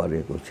हाल्नु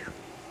परेको थियो?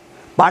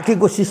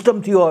 पार्टीको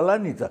सिस्टम थियो होला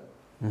नि त,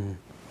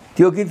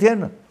 थियो कि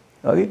थिएन?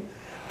 है,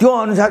 त्यो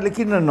अनुसारले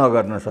किन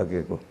नगर्न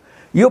सकेको?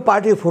 यो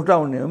पार्टी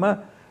फुटाउनेमा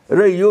र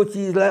यो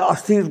चिजलाई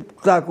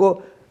अस्थिरताको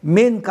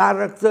मेन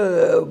कारक त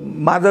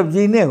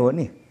माधवजी नै हो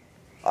नि।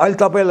 अहिले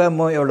तपाईँलाई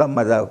म एउटा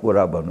मजाको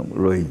कुरा भनौँ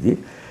रोहितजी,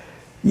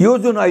 यो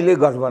जुन अहिले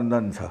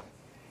गठबन्धन छ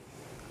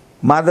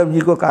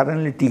माधवजीको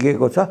कारणले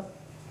टिकेको छ।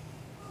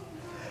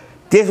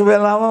 त्यस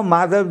बेलामा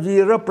माधवजी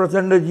र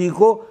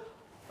प्रचण्डजीको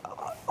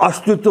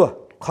अस्तित्व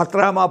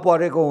खतरामा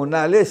परेको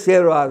हुनाले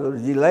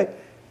शेरबहादुरजीलाई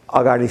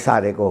अगाडि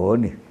सारेको हो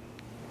नि,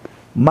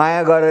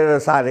 माया गरेर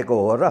सारेको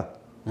हो र।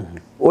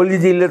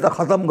 ओलीजीले त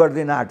खतम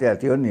गरिदिन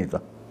आँटेको थियो नि त।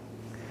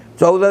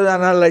 14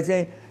 जनालाई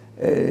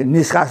चाहिँ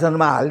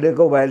निष्कासनमा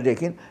हालिदिएको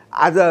भएदेखि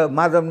आज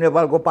माधव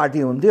नेपालको पार्टी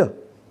हुन्थ्यो?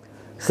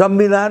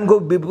 संविधानको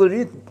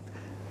विपरीत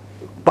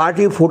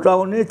पार्टी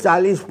फुटाउने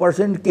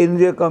 40%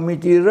 केन्द्रीय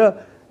कमिटी र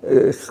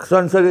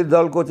संसदीय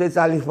दलको चाहिँ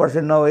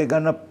 40%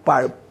 नभइकन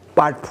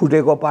पार्ट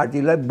फुटेको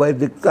पार्टीलाई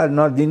वैधता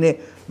नदिने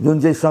जुन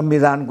चाहिँ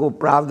संविधानको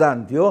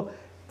प्रावधान थियो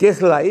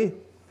त्यसलाई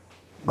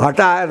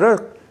घटाएर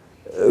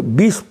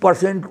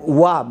 20%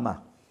 वामा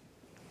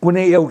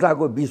कुनै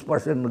एउटाको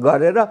 20%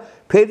 गरेर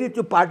फेरि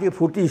त्यो पार्टी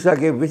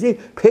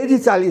फुटिसकेपछि फेरि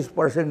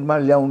 40%मा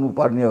ल्याउनु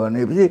पर्ने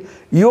भनेपछि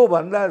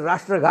योभन्दा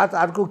राष्ट्रघात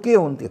अर्को के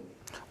हुन्थ्यो?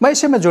 म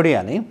यसैमा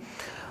जोडिहालेँ।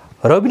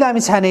 रवि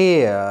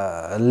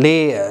लामिछानेले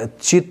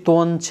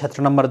चितवन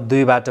क्षेत्र नम्बर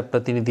 2 बाट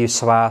प्रतिनिधि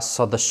सभा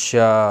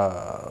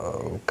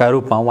सदस्यका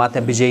रूपमा उहाँ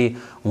त्यहाँ विजयी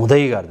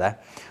हुँदै गर्दा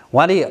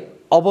उहाँले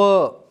अब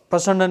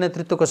प्रचण्ड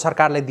नेतृत्वको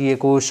सरकारले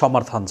दिएको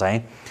समर्थन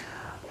चाहिँ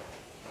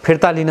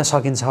फिर्ता लिन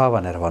सकिन्छ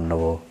भनेर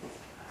भन्नुभयो।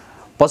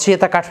 पछि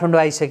यता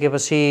काठमाडौँ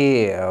आइसकेपछि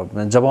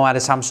जब उहाँले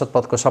सांसद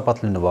पदको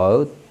शपथ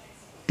लिनुभयो,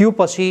 त्यो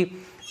पछि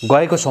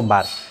गएको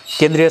सोमबार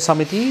केन्द्रीय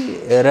समिति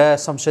र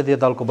संसदीय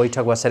दलको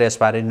बैठक बसेर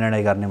यसबारे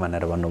निर्णय गर्ने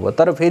भनेर भन्नुभयो।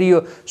 तर फेरि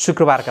यो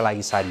शुक्रबारका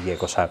लागि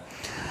सारिएको छ।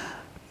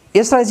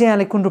 यसलाई चाहिँ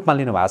यहाँले कुन रूपमा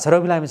लिनुभएको छ?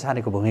 रवि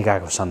लामिछानेको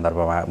भूमिकाको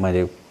सन्दर्भमा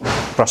मैले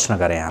प्रश्न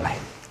गरेँ यहाँलाई।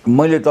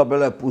 मैले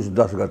तपाईँलाई पुस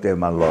 10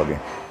 गतेमा लगेँ।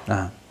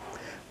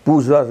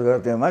 पुस 10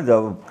 गतेमा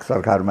जब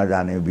सरकारमा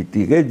जाने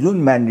बित्तिकै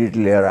जुन म्यान्डेट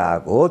लिएर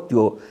आएको हो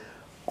त्यो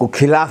को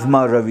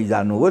खिलाफमा रवि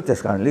जानुभयो,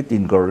 त्यस कारणले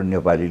 3 करोड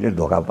नेपालीले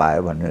धोका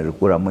पायो भन्ने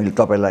कुरा मैले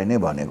तपाईँलाई नै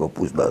भनेको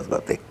पुस 10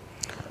 गते।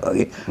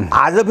 अघि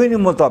आज पनि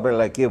म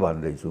तपाईँलाई के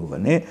भन्दैछु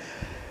भने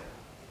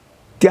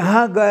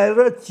त्यहाँ गएर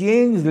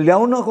चेन्ज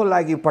ल्याउनको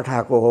लागि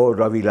पठाएको हो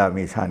रवि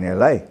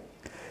लामिछानेलाई।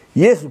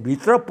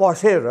 यसभित्र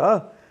पसेर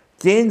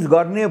चेन्ज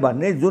गर्ने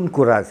भन्ने जुन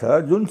कुरा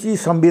छ, जुन चिज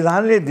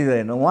संविधानले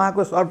दिँदैन,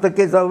 उहाँको शर्त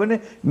के छ भने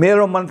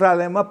मेरो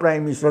मन्त्रालयमा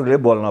प्राइम मिनिस्टरले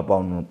बोल्न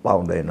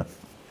पाउँदैन,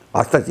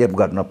 हस्तक्षेप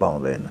गर्न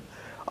पाउँदैन।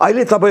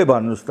 अहिले तपाईँ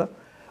भन्नुहोस् त,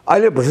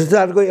 अहिले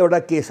भ्रष्टाचारको एउटा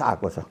केस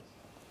आएको छ,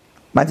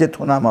 मान्छे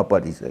थुनामा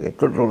परिसके,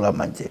 ठुल्ठुला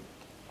मान्छे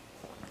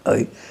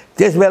है।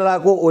 त्यस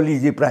बेलाको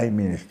ओलीजी प्राइम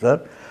मिनिस्टर,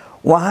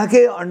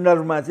 उहाँकै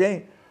अन्डरमा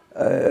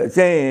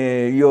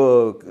चाहिँ यो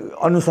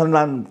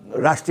अनुसन्धान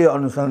राष्ट्रिय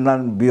अनुसन्धान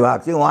विभाग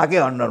चाहिँ उहाँकै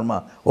अन्डरमा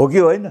हो कि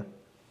होइन?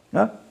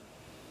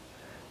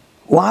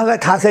 उहाँलाई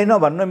थाहा छैन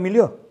भन्न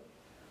मिल्यो?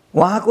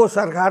 उहाँको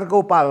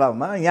सरकारको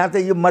पालामा यहाँ त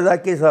यो मजा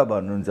के छ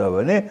भन्नुहुन्छ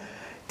भने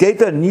त्यही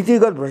त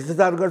नीतिगत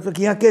भ्रष्टाचार गर्छ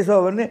कि यहाँ के छ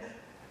भने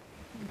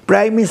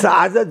प्राइम मिनिस्टर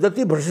आज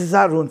जति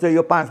भ्रष्टाचार हुन्छ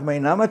यो 5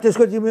 महिनामा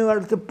त्यसको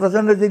जिम्मेवारी त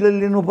प्रचण्डजीले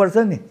लिनुपर्छ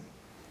नि।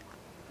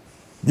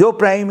 जो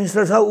प्राइम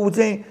मिनिस्टर छ ऊ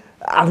चाहिँ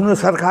आफ्नो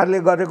सरकारले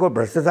गरेको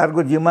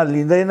भ्रष्टाचारको जिम्मा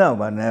लिँदैन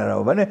भनेर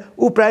हो भने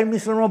ऊ प्राइम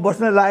मिनिस्टरमा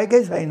बस्न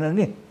लायकै छैन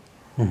नि।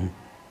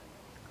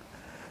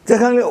 त्यस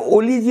कारणले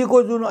ओलीजीको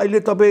जुन अहिले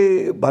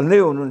तपाईँ भन्दै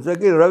हुनुहुन्छ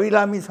कि रवि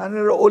लामिछाने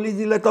र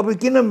ओलीजीलाई तपाईँ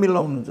किन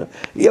मिलाउनुहुन्छ,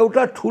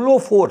 एउटा ठुलो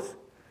फोर्स,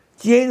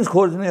 चेन्ज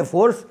खोज्ने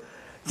फोर्स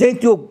चाहिँ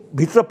त्यो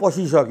भित्र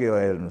पसिसक्यो।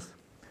 हेर्नुहोस्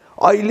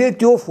अहिले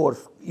त्यो फोर्स,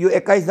 यो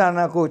 21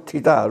 जनाको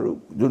ठिटाहरू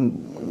जुन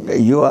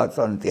युवा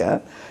छन् त्यहाँ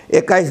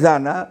 21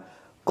 जना,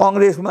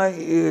 कङ्ग्रेसमा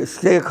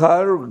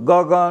शेखर,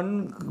 गगन,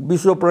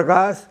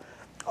 विश्वप्रकाश,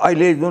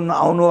 अहिले जुन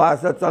आउनु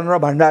भएको छ चन्द्र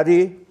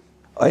भण्डारी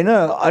होइन,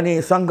 अनि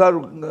शङ्कर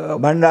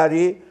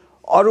भण्डारी,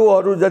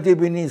 अरू जति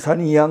पनि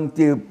छन् यङ,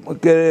 त्यो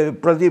के अरे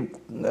प्रदीप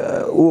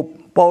ऊ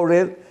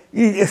पौडेल,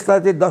 यी यस्ता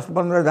चाहिँ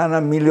 10-15 जना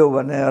मिल्यो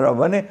भनेर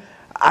भने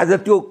आज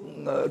त्यो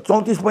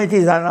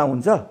 34-35 जना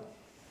हुन्छ।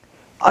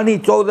 अनि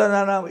 14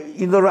 जना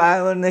यिनीहरू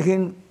आयो भनेदेखि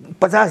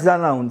 50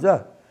 जना हुन्छ।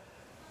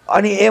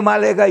 अनि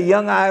एमालेका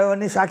यङ आयो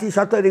भने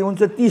 60-70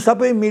 हुन्छ। ती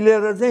सबै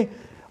मिलेर चाहिँ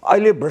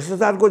अहिले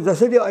भ्रष्टाचारको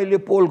जसरी अहिले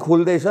पोल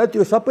खुल्दैछ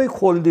त्यो सबै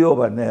खोलिदियो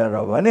भनेर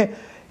भने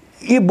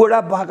यी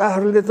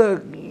बुढापाकाहरूले त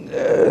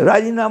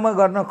राजीनामा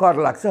गर्न कर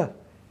लाग्छ।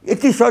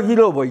 यति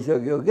सजिलो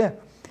भइसक्यो क्या।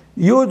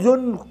 यो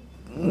जुन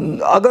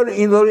अगर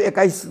यिनीहरू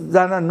 21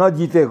 जना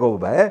नजितेको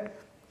भए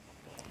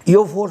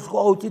यो फोर्सको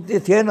औचित्य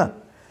थिएन,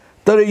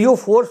 तर यो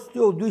फोर्स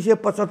त्यो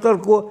 275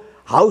 को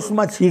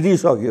हाउसमा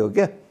छिरिसक्यो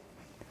क्या।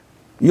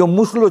 यो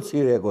मुस्लो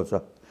छिरेको छ।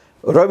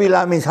 रवि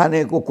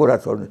लामिछानेको कुरा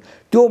छोड्नु,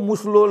 त्यो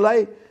मुस्लोलाई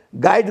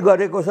गाइड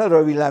गरेको छ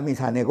रवि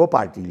लामिछानेको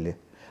पार्टीले।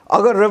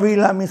 अगर रवि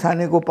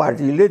लामिछानेको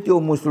पार्टीले त्यो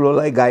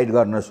मुस्लोलाई गाइड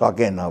गर्न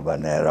सकेन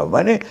भनेर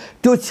भने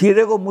त्यो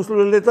छिरेको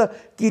मुस्लोले त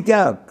कि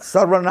त्यहाँ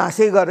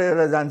सर्वनाशै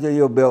गरेर जान्छ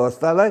यो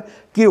व्यवस्थालाई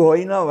कि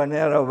होइन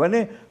भनेर भने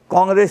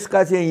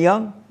कङ्ग्रेसका चाहिँ यङ,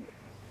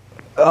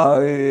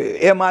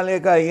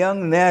 एमालेका यङ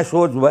नयाँ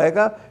सोच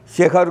भएका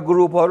शेखर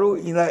ग्रुपहरू,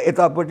 यिनीहरू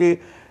यतापट्टि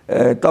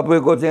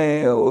तपाईँको चाहिँ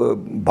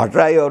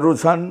भट्टराईहरू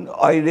छन्,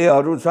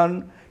 अहिलेहरू छन्,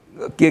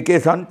 के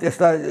छन्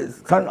त्यस्ता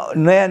छन्,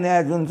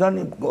 नयाँ जुन छन्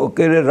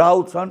के अरे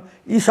राउत छन्,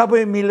 यी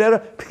सबै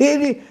मिलेर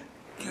फेरि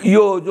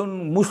यो जुन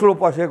मुस्लो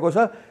पसेको छ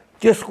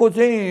त्यसको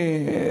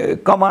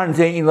चाहिँ कमान्ड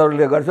चाहिँ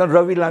यिनीहरूले गर्छन्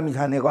रवि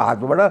लामिछानेको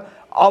हातबाट।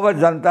 अब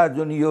जनता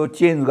जुन यो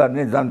चेन्ज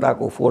गर्ने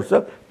जनताको फोर्स छ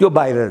त्यो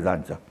बाहिर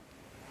जान्छ।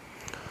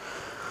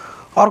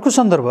 अर्को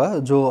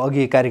सन्दर्भ जो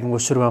अघि कार्यक्रमको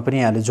सुरुमा पनि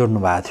यहाँले जोड्नु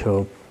भएको थियो,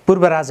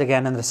 पूर्व राजा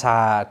ज्ञानेन्द्र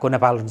शाहको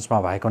नेपालगञ्जमा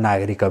भएको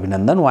नागरिक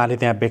अभिनन्दन, उहाँले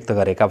त्यहाँ व्यक्त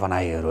गरेका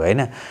भनाइहरू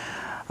होइन,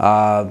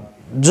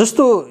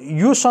 जस्तो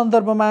यो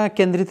सन्दर्भमा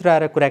केन्द्रित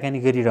रहेर कुराकानी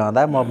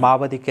गरिरहँदा म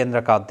माओवादी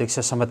केन्द्रका अध्यक्ष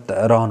समेत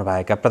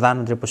रहनुभएका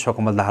प्रधानमन्त्री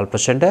पुष्पकमल दाहाल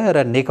प्रचण्ड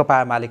र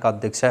नेकपा एमालेका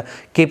अध्यक्ष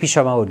केपी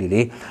शर्मा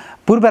ओलीले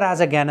पूर्व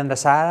राजा ज्ञानेन्द्र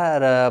शाह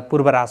र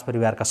पूर्व राज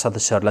परिवारका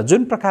सदस्यहरूलाई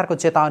जुन प्रकारको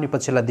चेतावनी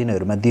पछिल्ला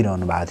दिनहरूमा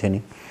दिइरहनु भएको थियो नि,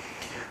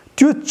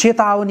 त्यो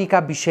चेतावनीका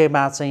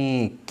विषयमा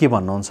चाहिँ के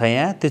भन्नुहुन्छ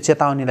यहाँ? त्यो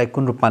चेतावनीलाई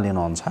कुन रूपमा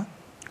लिनुहुन्छ?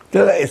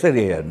 त्यसलाई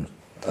यसरी हेर्नु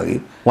अघि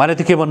उहाँले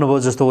त के भन्नुभयो,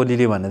 जस्तो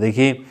ओलीले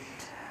भनेदेखि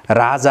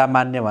राजा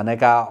मान्ने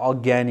भनेका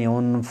अज्ञानी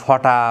हुन्,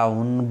 फटा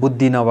हुन्,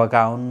 बुद्धि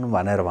नभएका हुन्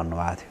भनेर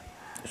भन्नुभएको थियो।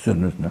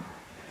 सुन्नुहोस् न,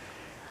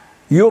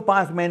 यो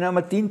 5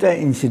 महिनामा 3टा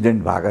इन्सिडेन्ट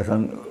भएका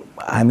छन्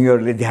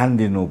हामीहरूले ध्यान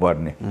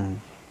दिनुपर्ने।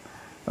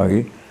 अघि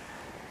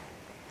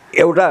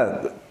एउटा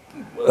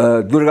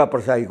दुर्गा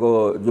प्रसाईको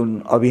जुन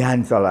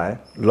अभियान चलाए,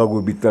 लघु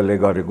वित्तले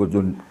गरेको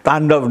जुन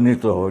ताण्डव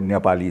नृत्य हो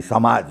नेपाली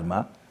समाजमा,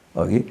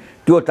 अघि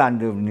त्यो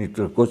ताण्डव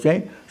नृत्यको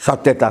चाहिँ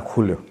सत्यता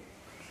खुल्यो।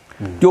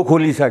 त्यो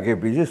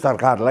खोलिसकेपछि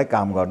सरकारलाई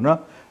काम गर्न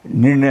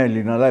निर्णय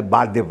लिनलाई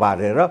बाध्य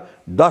पारेर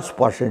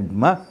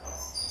 10%मा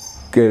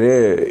के अरे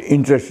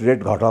इन्ट्रेस्ट रेट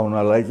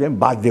घटाउनलाई चाहिँ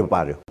बाध्य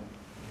पार्यो।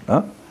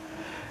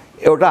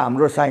 एउटा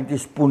हाम्रो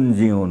साइन्टिस्ट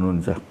पुनजी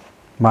हुनुहुन्छ,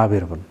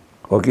 महावीर पुन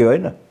हो कि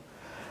होइन,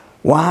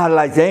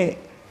 उहाँलाई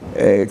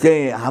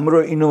चाहिँ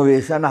हाम्रो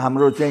इनोभेसन,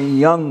 हाम्रो चाहिँ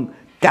यङ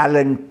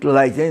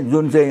ट्यालेन्टलाई चाहिँ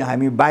जुन चाहिँ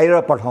हामी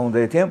बाहिर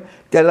पठाउँदै थियौँ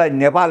त्यसलाई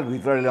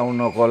नेपालभित्र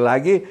ल्याउनको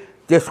लागि,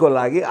 त्यसको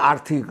लागि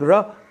आर्थिक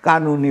र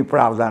कानुनी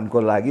प्रावधानको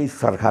लागि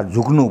सरकार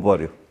झुक्नु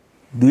पर्यो।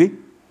 2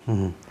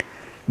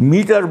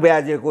 मिटर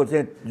ब्याजेको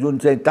चाहिँ जुन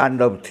चाहिँ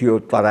ताण्डव थियो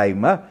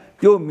तराईमा,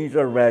 त्यो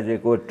मिटर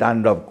ब्याजेको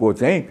ताण्डवको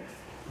चाहिँ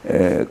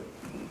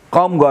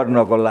कम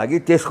गर्नको लागि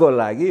त्यसको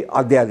लागि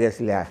अध्यादेश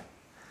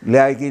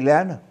ल्यायो कि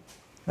ल्याएन?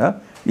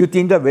 यो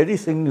 3टा भेरी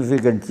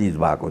सिग्निफिकेन्ट चिज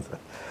भएको छ।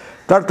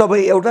 तर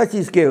तपाईँ एउटा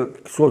चिज के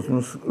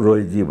सोच्नुहोस्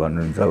रोहितजी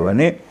भन्नुहुन्छ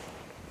भने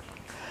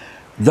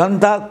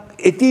जनता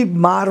यति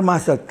मारमा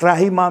छ,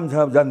 त्राहिमाम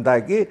छ जनता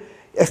कि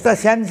यस्ता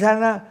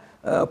साना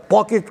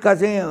पकेटका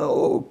चाहिँ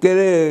के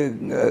अरे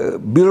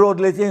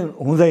विरोधले चाहिँ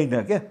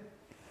हुँदैन क्या।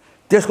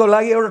 त्यसको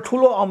लागि एउटा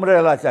ठुलो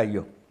अम्ब्रेला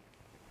चाहियो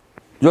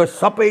जो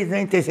सबै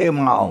चाहिँ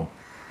त्यसैमा आउँ।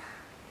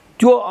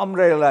 त्यो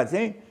अम्ब्रेला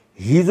चाहिँ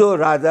हिजो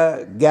राजा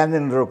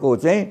ज्ञानेन्द्रको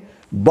चाहिँ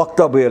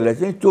वक्तव्यले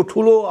चाहिँ त्यो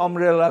ठुलो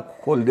अम्ब्रेला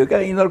खोलिदियो क्या।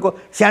 यिनीहरूको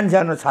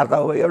सानो छाता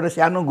हो, एउटा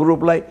सानो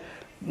ग्रुपलाई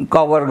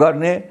कभर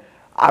गर्ने,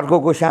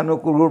 अर्कोको सानो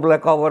ग्रुपलाई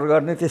कभर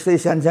गर्ने, त्यस्तै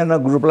सानो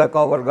ग्रुपलाई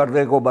कभर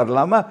गर्दैको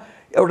बदलामा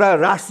एउटा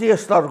राष्ट्रिय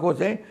स्तरको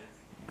चाहिँ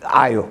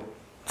आयो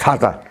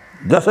छाता।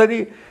 जसरी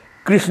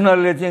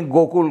कृष्णले चाहिँ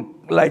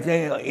गोकुललाई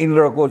चाहिँ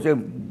इन्द्रको चाहिँ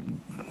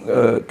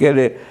के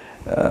अरे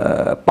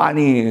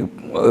पानी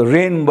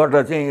रेनबाट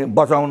चाहिँ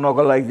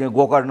बचाउनको लागि चाहिँ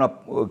गोकर्ण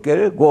के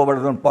अरे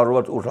गोवर्धन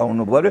पर्वत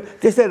उठाउनु पर्यो।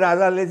 त्यस्तै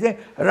राजाले चाहिँ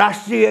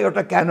राष्ट्रिय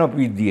एउटा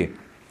क्यानोपी दिए।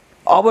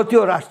 अब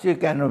त्यो राष्ट्रिय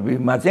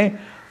क्यानोपीमा चाहिँ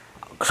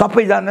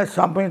सबैजना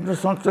समेट्न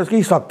सक्छ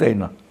कि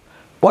सक्दैन?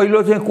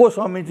 पहिलो चाहिँ को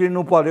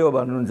समेटिनु पर्यो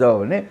भन्नुहुन्छ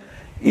भने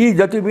यी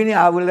जति पनि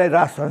आफूलाई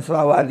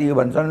राजसंस्थावादी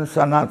भन्छन्,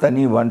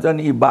 सनातनी भन्छन्,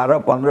 यी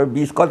 12, 15,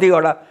 20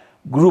 कतिवटा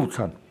ग्रुप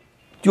छन्,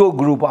 त्यो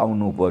ग्रुप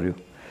आउनु पर्यो।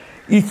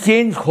 यी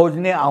चेन्ज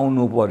खोज्ने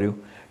आउनु पर्यो।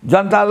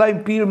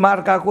 जनतालाई पीर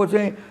मार्काको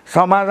चाहिँ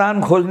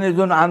समाधान खोज्ने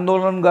जुन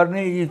आन्दोलन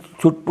गर्ने यी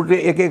छुटपुटे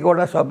एक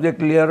एकवटा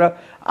सब्जेक्ट लिएर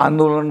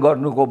आन्दोलन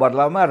गर्नुको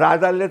बदलामा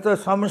राजाले त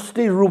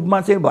समष्टि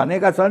रूपमा चाहिँ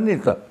भनेका छन् नि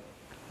त,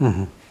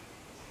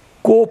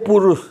 को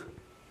पुरुष,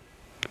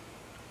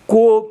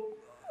 को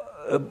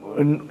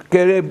के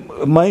अरे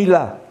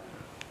महिला,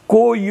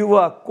 को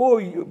युवा, को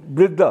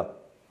वृद्ध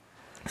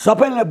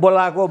सबैलाई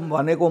बोलाएको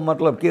भनेको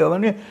मतलब के हो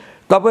भने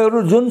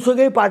तपाईहरु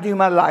जुनसुकै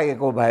पार्टीमा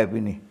लागेको भए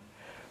पनि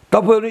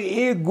तपाईहरु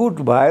एकजुट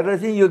भएर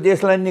चाहिँ यो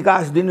देशलाई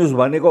निकास दिनुस्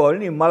भनेको हो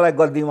नि, मलाई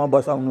गद्दीमा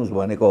बसाउनुस्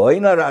भनेको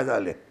होइन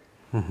राजाले।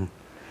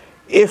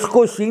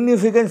 यसको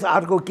सिग्निफिकेन्स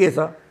अर्को के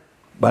छ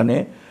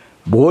भने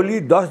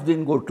भोलि 10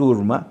 दिनको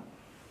टुरमा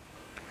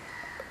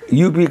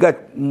यूपी का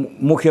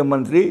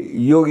मुख्यमन्त्री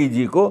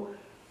योगीजीको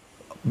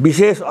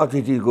विशेष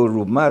अतिथिको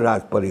रूपमा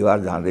राज परिवार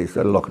जाँदैछ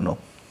लखनऊ।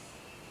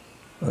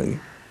 है,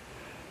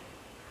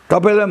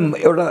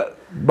 तपाईलाई एउटा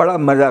बडा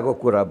मजाको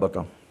कुरा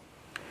बताऊँ।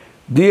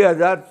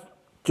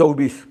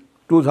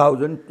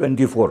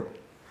 2024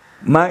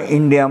 मा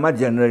इन्डियामा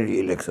जनरल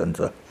इलेक्सन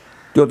छ।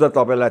 त्यो त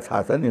तपाईलाई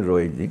थाहा छ नि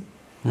रोहितजी।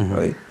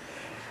 है,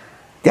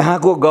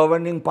 त्यहाँको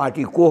गभर्निङ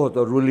पार्टी को हो त?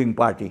 रुलिङ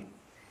पार्टी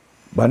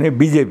भने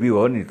बीजेपी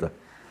हो नि त।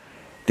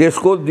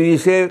 त्यसको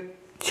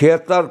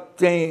 276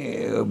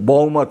 चाहिँ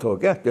बहुमत हो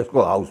क्या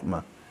त्यसको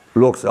हाउसमा,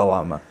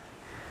 लोकसभामा।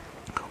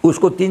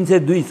 उसको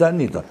 302 छ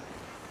नि त,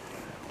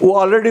 ऊ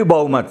अलरेडी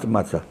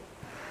बहुमतमा छ।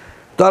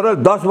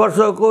 तर 10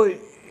 वर्षको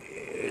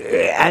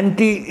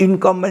एन्टी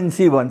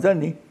इन्कम्बेन्सी भन्छ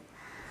नि,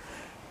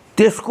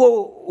 त्यसको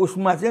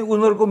उसमा चाहिँ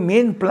उनीहरूको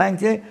मेन प्लान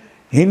चाहिँ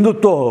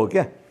हिन्दुत्व हो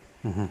क्या।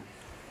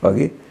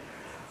 अघि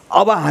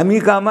अब हामी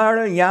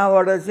कहाँबाट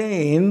यहाँबाट चाहिँ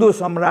हिन्दू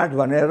सम्राट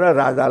भनेर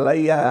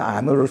राजालाई या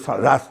हाम्रो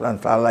राज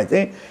संस्थालाई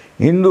चाहिँ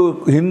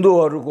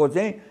हिन्दूहरूको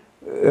चाहिँ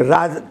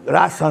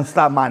राज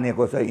संस्था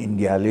मानेको छ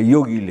इन्डियाले।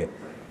 योगीले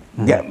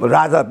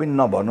राजा पनि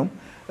नभनौँ,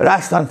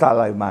 राज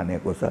संस्थालाई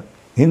मानेको छ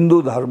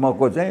हिन्दू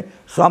धर्मको चाहिँ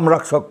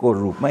संरक्षकको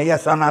रूपमा या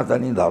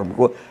सनातनी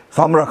धर्मको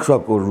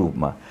संरक्षकको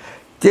रूपमा।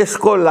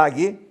 त्यसको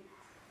लागि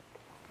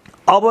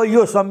अब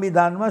यो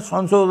संविधानमा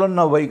संशोधन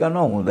नभइकन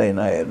हुँदैन।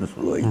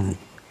 हेर्नुहोस्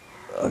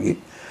अघि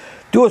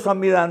त्यो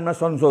संविधानमा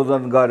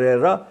संशोधन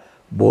गरेर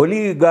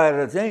भोलि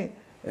गएर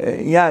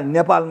चाहिँ यहाँ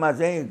नेपालमा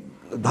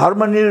चाहिँ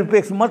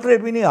धर्मनिरपेक्ष मात्रै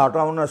पनि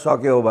हटाउन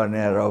सक्यो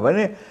भनेर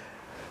भने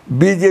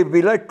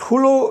बीजेपीलाई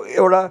ठुलो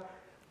एउटा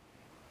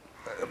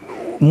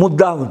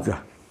मुद्दा हुन्छ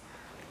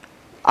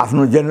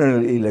आफ्नो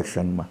जेनरल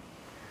इलेक्सनमा।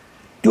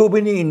 त्यो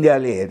पनि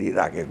इन्डियाले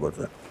हेरिराखेको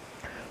छ।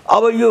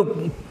 अब यो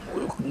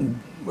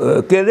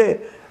के अरे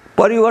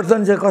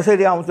परिवर्तन चाहिँ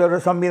कसरी आउँछ र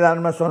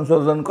संविधानमा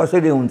संशोधन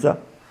कसरी हुन्छ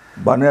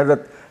भनेर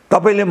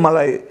तपाईले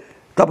मलाई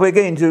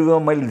तपाईकै इन्टरभ्यूमा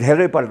मैले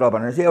धेरैपल्ट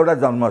भनेपछि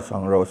एउटा जन्म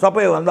संग्रह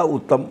सबैभन्दा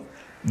उत्तम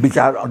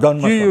विचार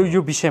जन्म।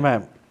 यो विषयमा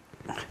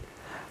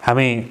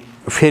हामी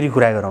फेरि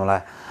कुरा गरौँला।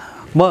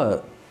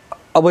 म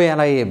अब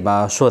यहाँलाई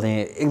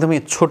सोधेँ,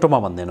 एकदमै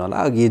छोटोमा भन्दैन होला,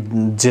 अघि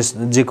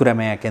जे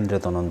कुरामा यहाँ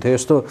केन्द्रित हुनुहुन्थ्यो।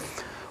 यस्तो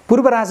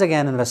पूर्व राजा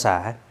ज्ञानेन्द्र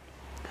शाह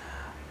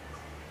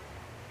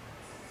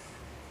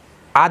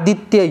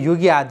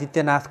योगी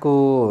आदित्यनाथको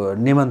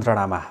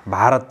निमन्त्रणामा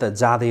भारत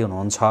जाँदै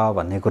हुनुहुन्छ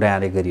भन्ने कुरा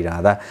यहाँले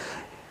गरिरहँदा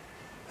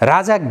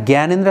राजा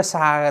ज्ञानेन्द्र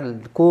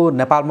शाहको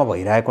नेपालमा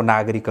भइरहेको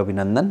नागरिक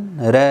अभिनन्दन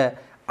र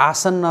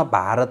आसन्न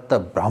भारत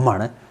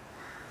भ्रमण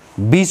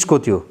बीचको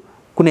त्यो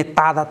कुनै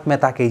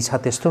तादात्म्यता केही छ?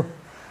 त्यस्तो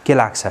के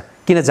लाग्छ?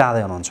 किन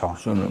जाँदै हुनुहुन्छ?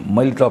 सुन्नु,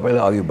 मैले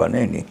तपाईँलाई अघि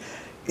भने नि,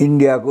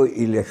 इन्डियाको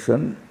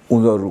इलेक्सन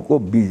उनीहरूको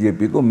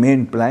बीजेपीको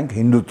मेन प्लान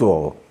हिन्दुत्व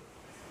हो।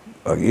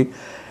 अघि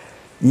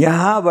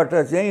यहाँबाट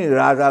चाहिँ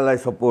राजालाई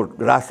सपोर्ट,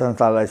 राज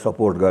संस्थालाई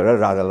सपोर्ट गरेर,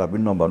 राजालाई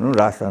पनि नभनौँ,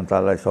 राज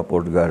संस्थालाई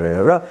सपोर्ट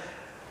गरेर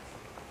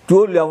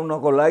त्यो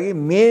ल्याउनको लागि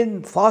मेन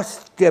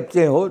फर्स्ट स्टेप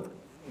चाहिँ हो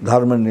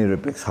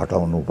धर्मनिरपेक्ष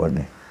हटाउनु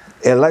पर्ने।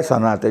 यसलाई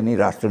सनातनी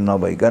राष्ट्र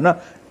नभइकन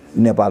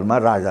नेपालमा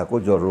राजाको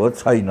जरुरत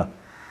छैन।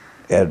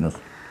 हेर्नुहोस्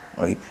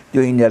है,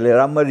 त्यो इन्डियाले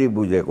राम्ररी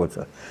बुझेको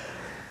छ।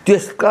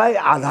 त्यसलाई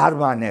आधार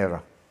मानेर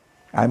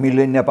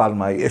हामीले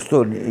नेपालमा यस्तो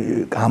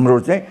हाम्रो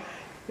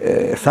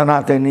चाहिँ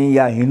सनातनी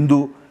या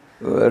हिन्दू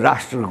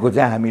राष्ट्रको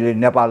चाहिँ हामीले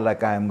नेपाललाई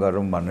कायम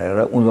गरौँ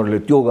भनेर उनीहरूले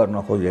त्यो गर्न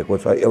खोजेको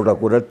छ। एउटा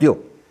कुरा त्यो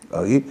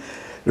है।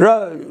 र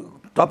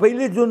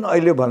तपाईले जुन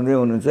अहिले भन्दै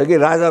हुनुहुन्छ कि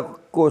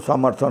राजाको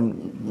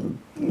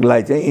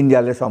समर्थनलाई चाहिँ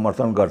इन्डियाले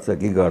समर्थन गर्छ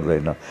कि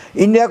गर्दैन,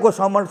 इन्डियाको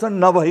समर्थन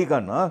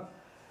नभइकन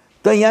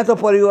त यहाँ त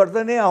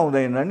परिवर्तनै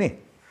आउँदैन नि।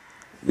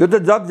 यो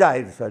त जग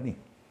जाहिर छ नि।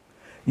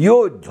 यो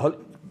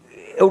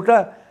एउटा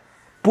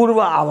पूर्व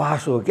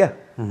आभास हो क्या।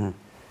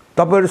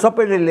 तपाईहरु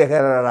सबैले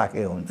लेखेर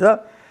राखे हुन्छ।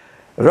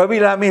 रवि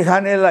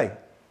लामिछानेलाई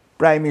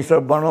प्राइम मिनिस्टर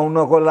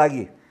बनाउनको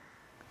लागि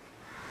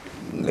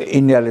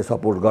इन्डियाले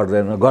सपोर्ट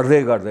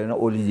गर्दैन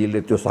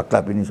ओलीजीले त्यो सक्दा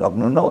पनि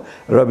सक्नुहुन्न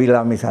रवि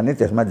लामिछाने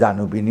त्यसमा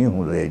जानु पनि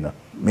हुँदैन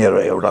मेरो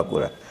एउटा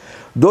कुरा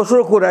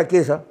दोस्रो कुरा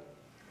के छ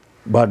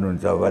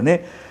भन्नुहुन्छ भने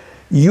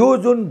यो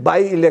जुन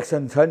बाई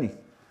इलेक्सन छ नि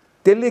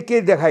त्यसले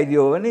के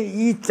देखाइदियो भने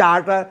यी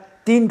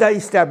तीनटा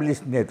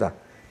इस्ट्याब्लिस्ड नेता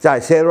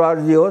चाहे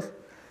शेरवारजी होस्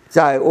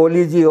चाहे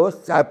ओलीजी होस्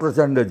चाहे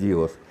प्रचण्डजी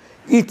होस्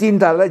यी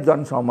तीनटालाई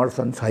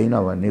जनसमर्थन छैन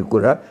भन्ने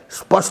कुरा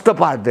स्पष्ट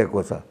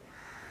पारिदिएको छ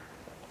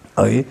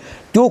है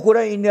त्यो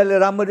कुरा इन्डियाले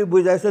राम्ररी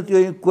बुझाएको छ त्यो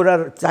कुरा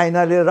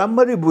चाइनाले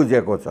राम्ररी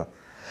बुझेको छ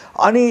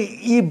अनि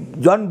यी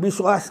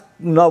जनविश्वास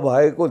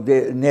नभएको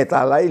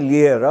नेतालाई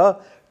लिएर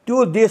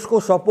त्यो देशको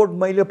सपोर्ट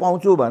मैले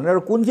पाउँछु भनेर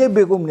कुन चाहिँ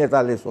बेकुम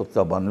नेताले सोच्छ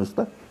भन्नुहोस्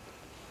त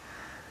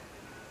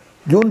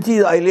जुन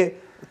चिज अहिले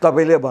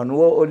तपाईँले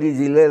भन्नुभयो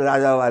ओलीजीले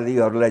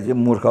राजावादीहरूलाई चाहिँ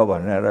मूर्ख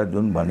भनेर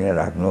जुन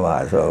भनिराख्नु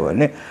भएको छ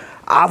भने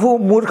आफू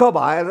मूर्ख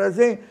भएर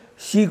चाहिँ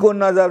सीको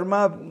नजरमा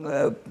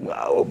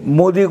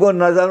मोदीको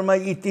नजरमा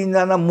यी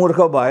तीनजना मूर्ख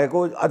भएको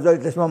अझ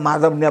त्यसमा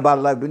माधव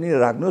नेपाललाई पनि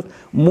राख्नुहोस्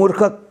मूर्ख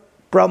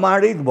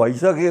प्रमाणित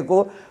भइसकेको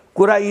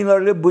कुरा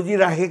यिनीहरूले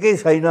बुझिराखेकै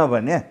छैन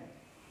भने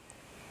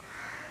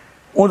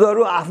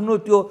उनीहरू आफ्नो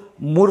त्यो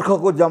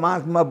मूर्खको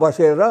जमातमा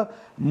बसेर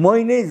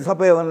मै नै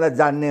सबैभन्दा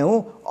जान्ने हुँ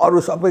अरू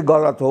सबै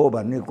गलत हो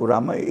भन्ने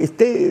कुरामा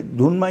यस्तै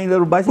धुनमा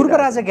यिनीहरू बाँचिरहेको पूर्व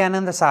राजा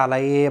ज्ञानेन्द्र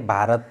शाहलाई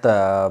भारत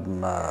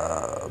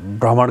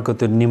भ्रमणको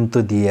त्यो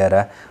निम्तो दिएर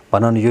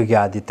भनौँ न योगी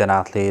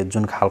आदित्यनाथले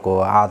जुन खालको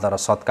आदर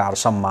सत्कार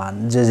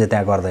सम्मान जे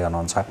त्यहाँ गर्दै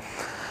हुनुहुन्छ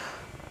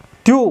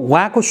त्यो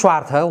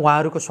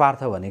उहाँहरूको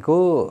स्वार्थ भनेको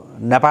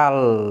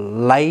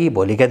नेपाललाई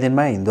भोलिका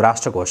दिनमा हिन्दू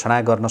राष्ट्र घोषणा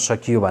गर्न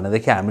सकियो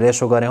भनेदेखि हामीले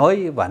यसो गऱ्यौँ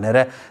है भनेर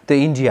त्यो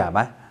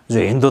इन्डियामा जो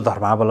हिन्दू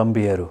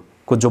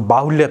धर्मावलम्बीहरूको जो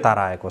बाहुल्यता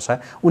रहेको छ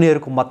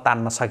उनीहरूको मत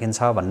तान्न सकिन्छ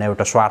भन्ने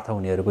एउटा स्वार्थ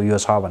उनीहरूको यो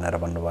छ भनेर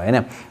भन्नुभयो होइन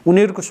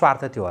उनीहरूको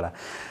स्वार्थ त्यो होला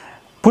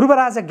पूर्व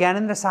राजा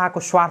ज्ञानेन्द्र शाहको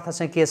स्वार्थ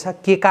चाहिँ के छ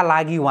के का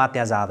लागि उहाँ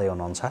त्यहाँ जाँदै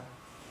हुनुहुन्छ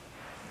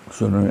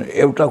सुन्नु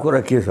एउटा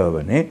कुरा के छ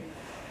भने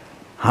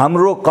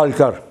हाम्रो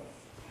कल्चर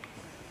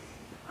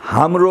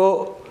हाम्रो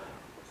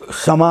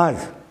समाज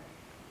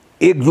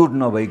एकजुट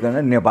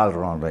नभइकन नेपाल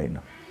रहँदैन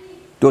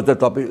त्यो त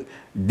तपाईँ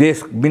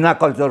देश बिना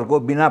कल्चरको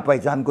बिना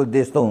पहिचानको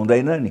देश त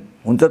हुँदैन नि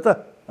हुन्छ त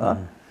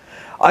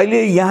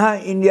अहिले यहाँ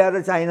इन्डिया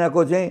र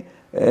चाइनाको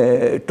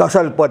चाहिँ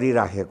टसल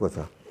परिराखेको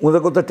छ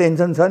उनीहरूको त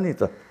टेन्सन छ नि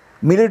त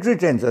मिलिट्री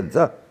टेन्सन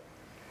छ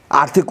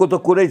आर्थिकको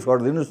त कुरै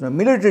छोडिदिनुहोस् न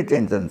मिलिट्री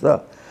टेन्सन छ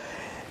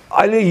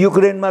अहिले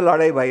युक्रेनमा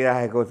लडाइँ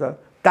भइरहेको छ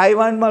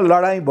ताइवानमा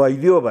लडाइँ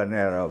भइदियो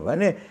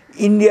भने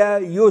इन्डिया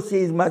यो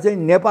चिजमा चाहिँ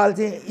नेपाल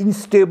चाहिँ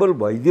इन्स्टेबल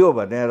भइदियो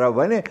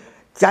भने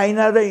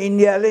चाइना र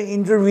इन्डियाले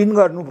इन्टरभिन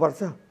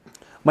गर्नुपर्छ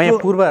म यहाँ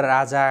पूर्व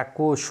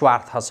राजाको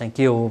स्वार्थ चाहिँ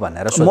के हो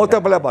भनेर म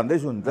तपाईँलाई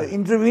भन्दैछु नि त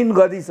इन्टरभिन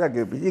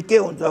गरिसकेपछि के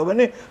हुन्छ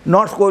भने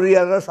नर्थ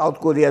कोरिया र साउथ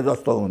कोरिया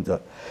जस्तो हुन्छ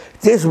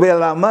त्यस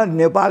बेलामा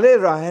नेपालै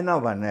रहेन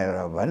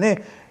भने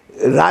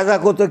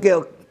राजाको त के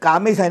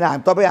कामै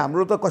छैन तपाईँ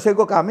हाम्रो त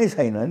कसैको कामै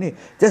छैन नि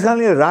त्यस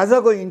कारणले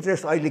राजाको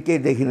इन्ट्रेस्ट अहिले के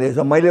देखिँदैछ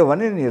मैले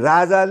भने नि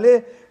राजाले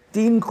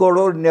 3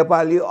 करोड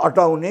नेपाली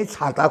अटाउने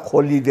छाता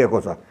खोलिदिएको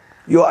छ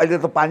यो अहिले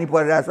त पानी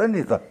परिरहेछ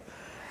नि त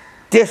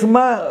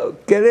त्यसमा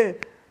के अरे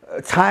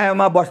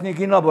छायामा बस्ने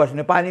कि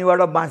नबस्ने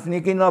पानीबाट बाँच्ने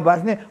कि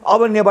नबाँच्ने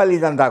अब नेपाली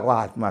जनताको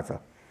हातमा छ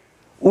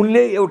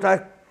उनले एउटा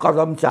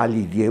कदम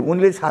चालिदिए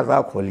उनले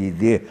छाता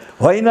खोलिदिए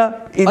होइन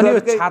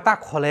छाता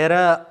खोलेर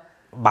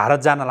भारत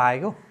जान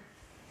लागेको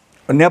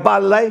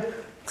नेपाललाई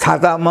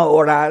छातामा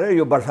ओढाएर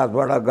यो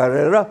बर्सातबाट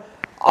गरेर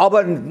अब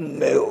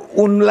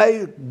उनलाई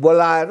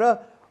बोलाएर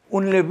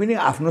उनले पनि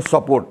आफ्नो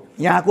सपोर्ट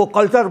यहाँको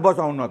कल्चर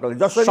बचाउनको लागि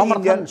जसरी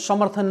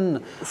समर्थन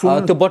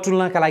त्यो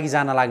बटुल्नका लागि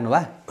जान लाग्नु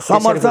भयो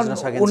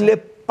समर्थन उनले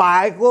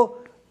पाएको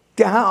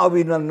त्यहाँ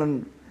अभिनन्दन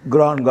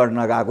ग्रहण गर्न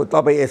गएको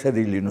तपाईँ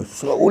यसरी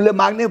लिनुहोस् उसले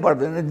माग्नै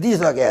पर्दैन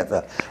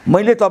दिइसकेको छ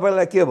मैले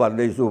तपाईँलाई के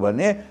भन्दैछु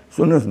भने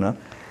सुन्नुहोस् न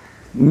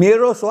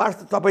मेरो स्वार्थ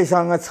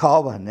तपाईँसँग छ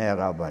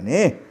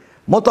भने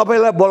म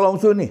तपाईँलाई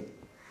बोलाउँछु नि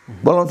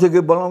बोलाउँछु कि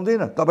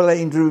बोलाउँदिनँ तपाईँलाई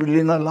इन्टरभ्यू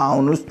लिन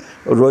लाउनुहोस्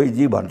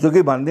रोहितजी भन्छु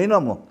कि भन्दिनँ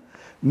म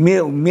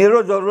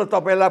मेरो जरुरत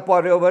तपाईँलाई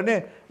पर्यो भने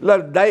ल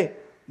दाइ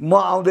म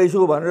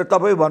आउँदैछु भनेर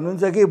तपाईँ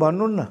भन्नुहुन्छ कि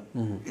भन्नुहुन्न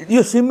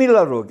यो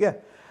सिमिलर हो क्या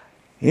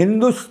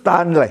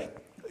हिन्दुस्तानलाई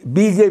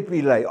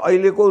बिजेपीलाई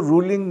अहिलेको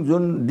रुलिङ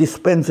जुन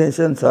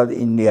डिस्पेन्सेसन छ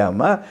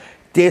इन्डियामा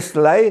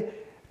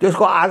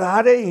त्यसको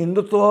आधारै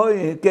हिन्दुत्व हो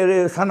के अरे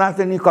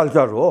सनातनी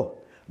कल्चर हो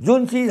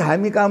जुन चिज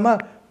हामी कहाँमा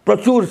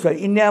प्रचुर छ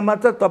इन्डियामा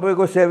त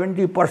तपाईँको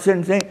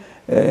 70%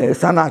 चाहिँ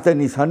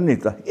सनातनी छन् नि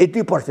त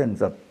 80%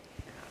 छ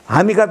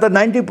हामी कहाँ त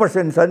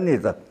 90% छन् नि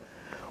त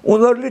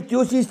उनीहरूले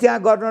त्यो चिज त्यहाँ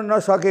गर्न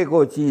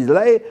नसकेको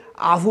चिजलाई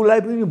आफूलाई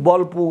पनि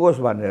बल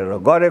पुगोस् भनेर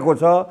गरेको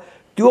छ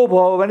त्यो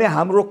भयो भने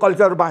हाम्रो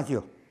कल्चर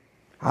बाँच्यो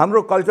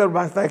हाम्रो कल्चर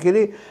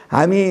बाँच्दाखेरि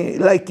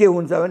हामीलाई के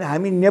हुन्छ भने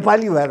हामी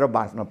नेपाली भएर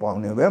बाँच्न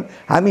पाउने भयौँ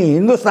हामी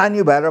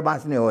हिन्दुस्तानी भएर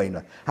बाँच्ने होइन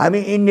हामी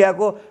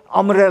इन्डियाको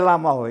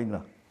अम्ब्रेलामा होइन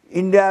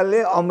इन्डियाले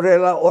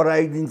अम्ब्रेला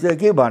ओढाइदिन्छ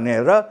कि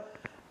भनेर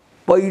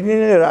पहिले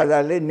नै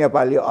राजाले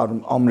नेपाली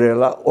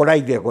अम्ब्रेला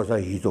ओढाइदिएको छ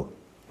हिजो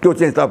त्यो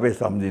चाहिँ तपाईँ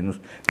सम्झिनुहोस्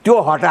त्यो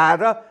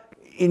हटाएर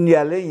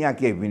इन्डियाले यहाँ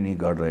केही पनि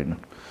गर्दैन।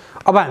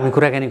 अब हामी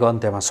कुराकानीको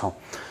अन्त्यमा छौँ।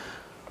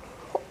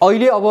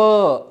 अहिले अब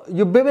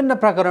यो विभिन्न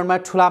प्रकरणमा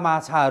ठुला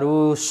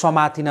माछाहरू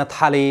समातिन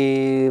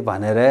थाले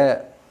भनेर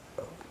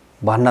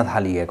भन्न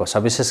थालिएको छ।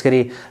 विशेष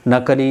गरी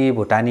नक्कली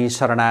भुटानी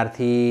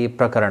शरणार्थी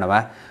प्रकरणमा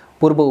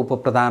पूर्व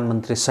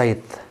उपप्रधानमन्त्री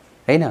सहित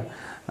हैन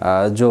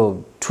जो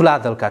ठुला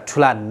दलका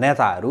ठुला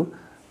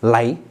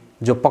नेताहरूलाई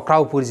जो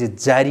पक्राउ पूर्जी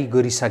जारी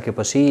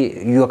गरिसकेपछि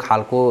यो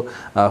खालको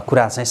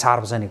कुरा चाहिँ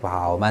सार्वजनिक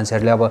भयो।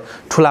 मान्छेहरूले अब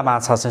ठुला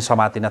माछा चाहिँ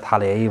समातिन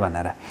थाले है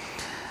भनेर।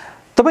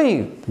 तपाईँ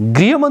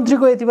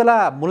गृहमन्त्रीको यति बेला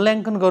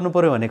मूल्याङ्कन गर्नु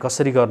पर्यो भने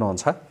कसरी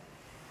गर्नुहुन्छ?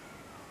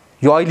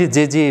 यो अहिले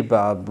जे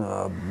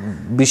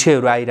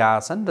विषयहरू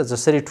आइरहेछन् र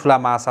जसरी ठुला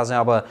माछा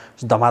चाहिँ अब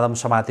धमाधम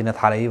समातिन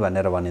थाले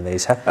भनेर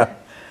भनिँदैछ,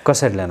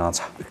 कसरी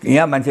लिनुहुन्छ?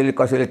 यहाँ मान्छेले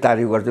कसैले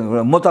तारिफ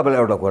गर्छन्। म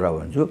तपाईँलाई एउटा कुरा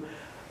भन्छु,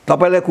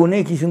 तपाईँलाई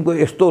कुनै किसिमको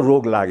यस्तो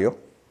रोग लाग्यो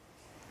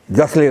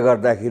जसले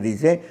गर्दाखेरि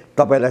चाहिँ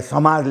तपाईँलाई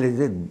समाजले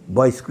चाहिँ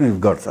बहिष्कृत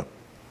गर्छ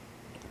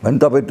भने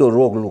तपाईँ त्यो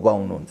रोग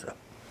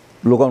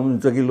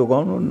लुकाउनुहुन्छ कि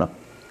लुकाउनुहुन्न?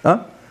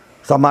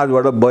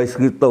 समाजबाट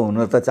बहिष्कृत त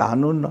हुन त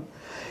चाहनुहुन्न।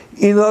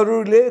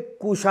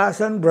 यिनीहरूले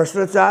कुशासन,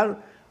 भ्रष्टाचार,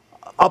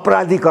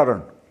 अपराधीकरणको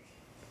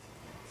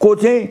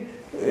चाहिँ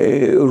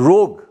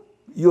रोग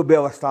यो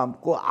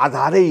व्यवस्थाको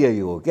आधारै यही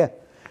हो क्या।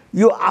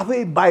 यो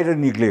आफै बाहिर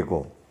निक्लेको।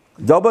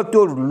 जब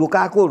त्यो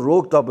लुकाएको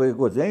रोग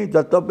तपाईँको चाहिँ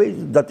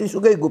तपाईँ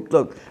जतिसुकै गुप्त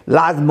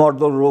लाज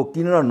मर्दो रोग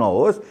किन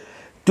नहोस्,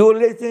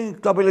 त्यसले चाहिँ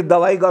तपाईँले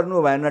दबाई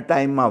गर्नु भएन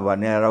टाइममा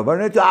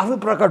भने त्यो आफै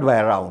प्रकट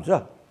भएर आउँछ।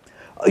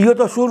 यो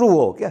त सुरु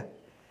हो क्या।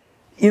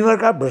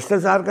 यिनीहरूका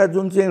भ्रष्टाचारका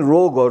जुन चाहिँ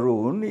रोगहरू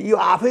हुन् यो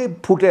आफै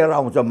फुटेर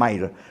आउँछ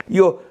माहिर।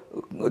 यो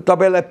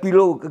तपाईँलाई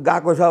पिलो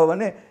गएको छ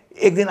भने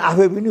एक दिन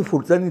आफै पनि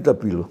फुट्छ नि त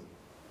पिलो।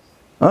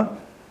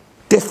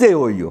 त्यस्तै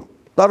हो यो।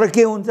 तर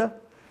के हुन्छ,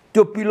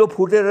 त्यो पिलो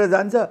फुटेर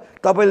जान्छ,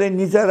 तपाईँले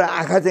निचेर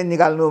आँखा चाहिँ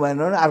निकाल्नु भएन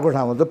भने अर्को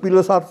ठाउँमा त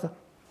पिलो सर्छ।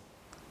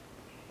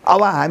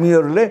 अब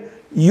हामीहरूले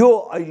यो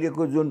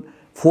अहिलेको जुन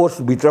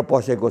फोर्सभित्र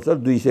पसेको छ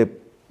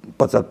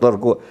 275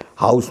 को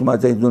हाउसमा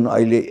चाहिँ जुन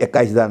अहिले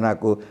 21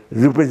 जनाको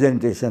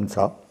रिप्रेजेन्टेसन छ,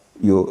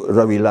 यो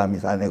रवि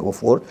लामिछानेको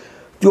फोर्स,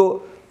 त्यो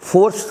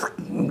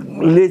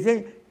फोर्सले चाहिँ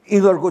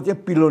यिनीहरूको चाहिँ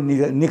पिलो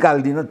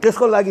निकाल्दिन,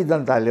 त्यसको लागि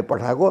जनताले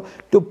पठाएको।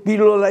 त्यो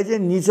पिलोलाई चाहिँ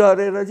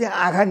निचरेर चाहिँ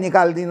आँखा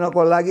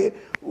निकाल्दिनको लागि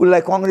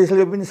उसलाई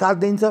कङ्ग्रेसले पनि साथ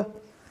दिन्छ,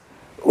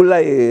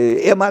 उसलाई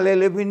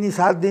एमाले पनि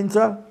साथ दिन्छ,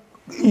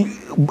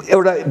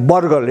 एउटा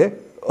वर्गले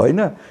होइन।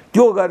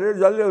 त्यो गरेर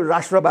जसले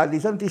राष्ट्रवादी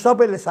छन् ती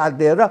सबैले साथ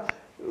दिएर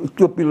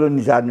त्यो पिलो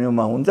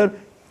निचार्नेमा हुन्छ।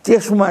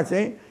 त्यसमा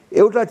चाहिँ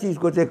एउटा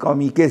चिजको चाहिँ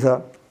कमी के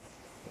छ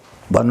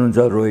भन्नुहुन्छ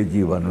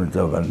रोहितजी भन्नुहुन्छ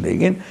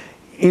भनेदेखि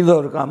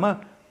यिनीहरूकामा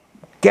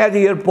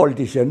क्यारियर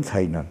पोलिटिसियन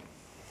छैनन्।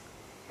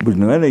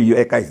 बुझ्नु भएन? यो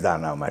 21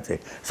 जनामा चाहिँ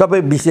सबै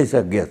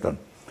विशेषज्ञ छन्।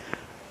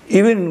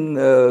 इभन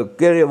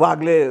के अरे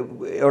वागले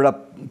एउटा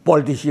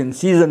पोलिटिसियन,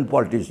 सिजन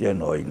पोलिटिसियन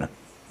होइन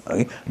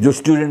है, जो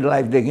स्टुडेन्ट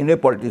लाइफदेखि नै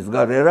पोलिटिक्स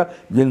गरेर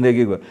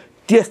जिन्दगी गयो।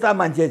 त्यस्ता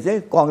मान्छे चाहिँ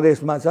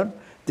कङ्ग्रेसमा छन्,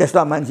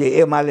 त्यस्ता मान्छे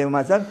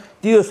एमालेमा छन्।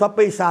 त्यो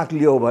सबै साथ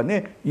लियो भने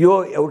यो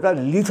एउटा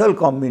लिथल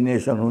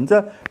कम्बिनेसन हुन्छ।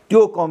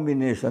 त्यो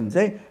कम्बिनेसन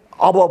चाहिँ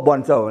अब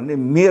बन्छ भन्ने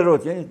मेरो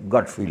चाहिँ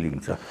गट फिलिङ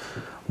छ।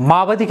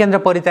 माओवादी केन्द्र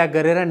परित्याग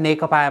गरेर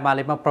नेकपा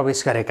एमालेमा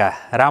प्रवेश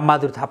गरेका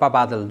रामबहादुर थापा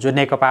बादल, जो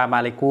नेकपा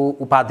एमालेको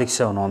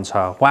उपाध्यक्ष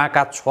हुनुहुन्छ,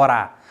 उहाँका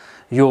छोरा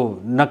यो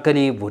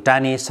नक्कली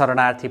भुटानी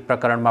शरणार्थी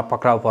प्रकरणमा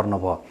पक्राउ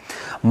पर्नुभयो।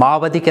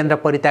 माओवादी केन्द्र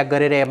परित्याग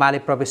गरेर एमाले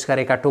प्रवेश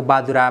गरेका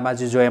टोपबहादुर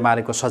आमाजी, जो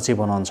एमालेको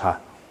सचिव हुनुहुन्छ,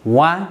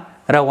 उहाँ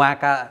र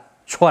उहाँका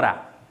छोरा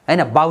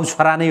हैन, बाउ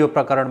छोरा नै यो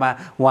प्रकरणमा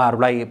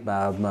उहाँहरूलाई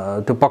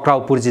त्यो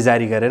पक्राउ पूर्जी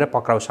जारी गरेर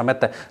पक्राउ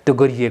समेत त्यो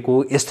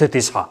गरिएको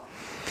स्थिति छ।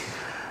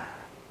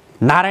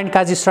 नारायण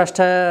काजी श्रेष्ठ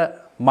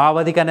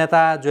माओवादीका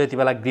नेता, जो यति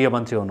बेला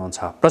गृहमन्त्री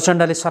हुनुहुन्छ,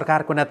 प्रचण्डले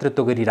सरकारको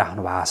नेतृत्व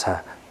गरिराख्नु भएको छ।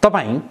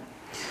 तपाईँ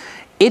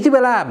यति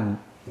बेला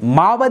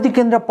माओवादी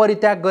केन्द्र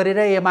परित्याग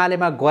गरेर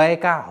एमालेमा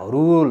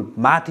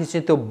गएकाहरूमाथि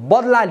चाहिँ त्यो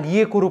बदला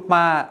लिएको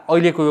रूपमा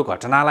अहिलेको यो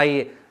घटनालाई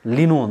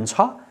लिनुहुन्छ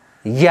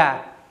या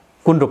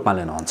कुन रूपमा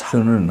लिनुहुन्छ?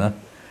 सुन्नु न,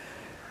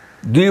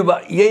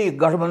 यही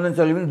गठबन्धन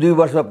चल्यो भने 2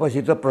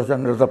 वर्षपछि त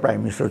प्रचण्ड त प्राइम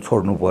मिनिस्टर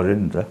छोड्नु पर्यो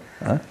नि त।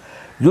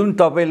 जुन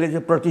तपाईँले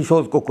चाहिँ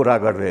प्रतिशोधको कुरा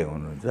गरिरहे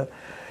हुनुहुन्छ,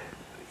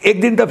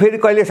 एक दिन त फेरि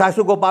कहिले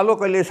सासूको पालो,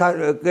 कहिले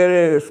के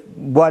अरे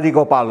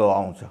बुहारीको पालो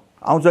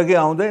आउँछ कि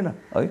आउँदैन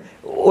है।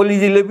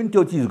 ओलीजीले पनि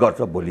त्यो चिज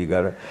गर्छ भोलि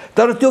गएर।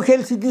 तर त्यो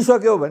खेल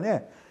सिद्धिसक्यो भने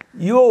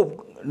यो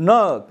न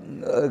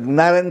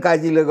नारायण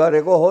काजीले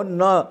गरेको हो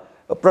न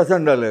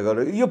प्रचण्डले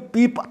गरेको, यो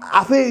पिप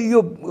आफै,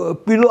 यो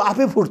पिलो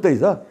आफै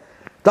फुट्दैछ।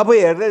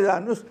 तपाईँ हेर्दै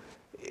जानुहोस्,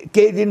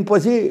 केही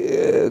दिनपछि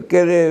के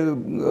अरे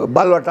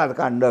बालुवाटार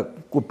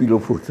काण्डको पिलो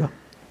फुट्छ,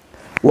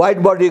 वाइट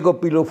बडीको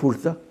पिलो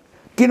फुट्छ,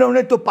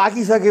 किनभने त्यो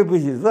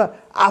पाकिसकेपछि त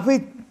आफै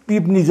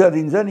पिप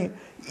निचरिन्छ नि।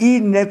 यी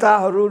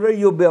नेताहरू र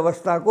यो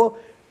व्यवस्थाको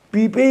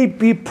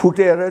पिप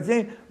फुटेर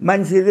चाहिँ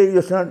मान्छेले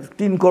यो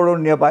 3 करोड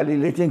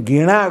नेपालीले चाहिँ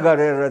घृणा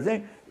गरेर चाहिँ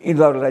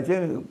यिनीहरूलाई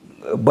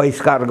चाहिँ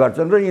बहिष्कार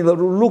गर्छन् र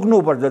यिनीहरू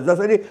लुक्नुपर्छ।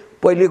 जसरी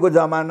पहिलेको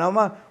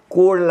जमानामा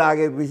कोड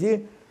लागेपछि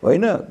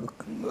होइन,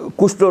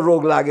 कुष्ठ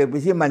रोग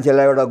लागेपछि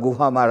मान्छेलाई एउटा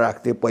गुफामा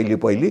राख्थे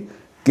पहिले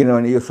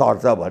किनभने यो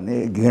सर्छ भन्ने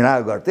घृणा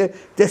गर्थे।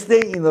 त्यस्तै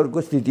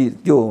यिनीहरूको स्थिति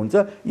त्यो हुन्छ।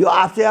 यो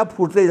आफै आफ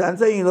फुट्दै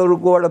जान्छ,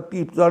 यिनीहरूकोबाट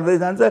पिप चढ्दै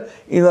जान्छ।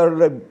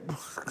 यिनीहरूलाई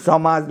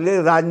समाजले,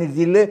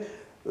 राजनीतिले,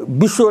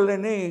 विश्वले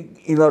नै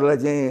यिनीहरूलाई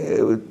चाहिँ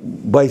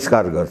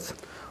बहिष्कार गर्छ।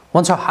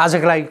 हुन्छ,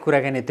 आजको लागि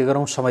कुराकानी यति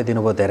गरौँ। समय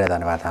दिनुभयो, धेरै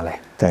धन्यवाद यहाँलाई।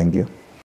 Thank you.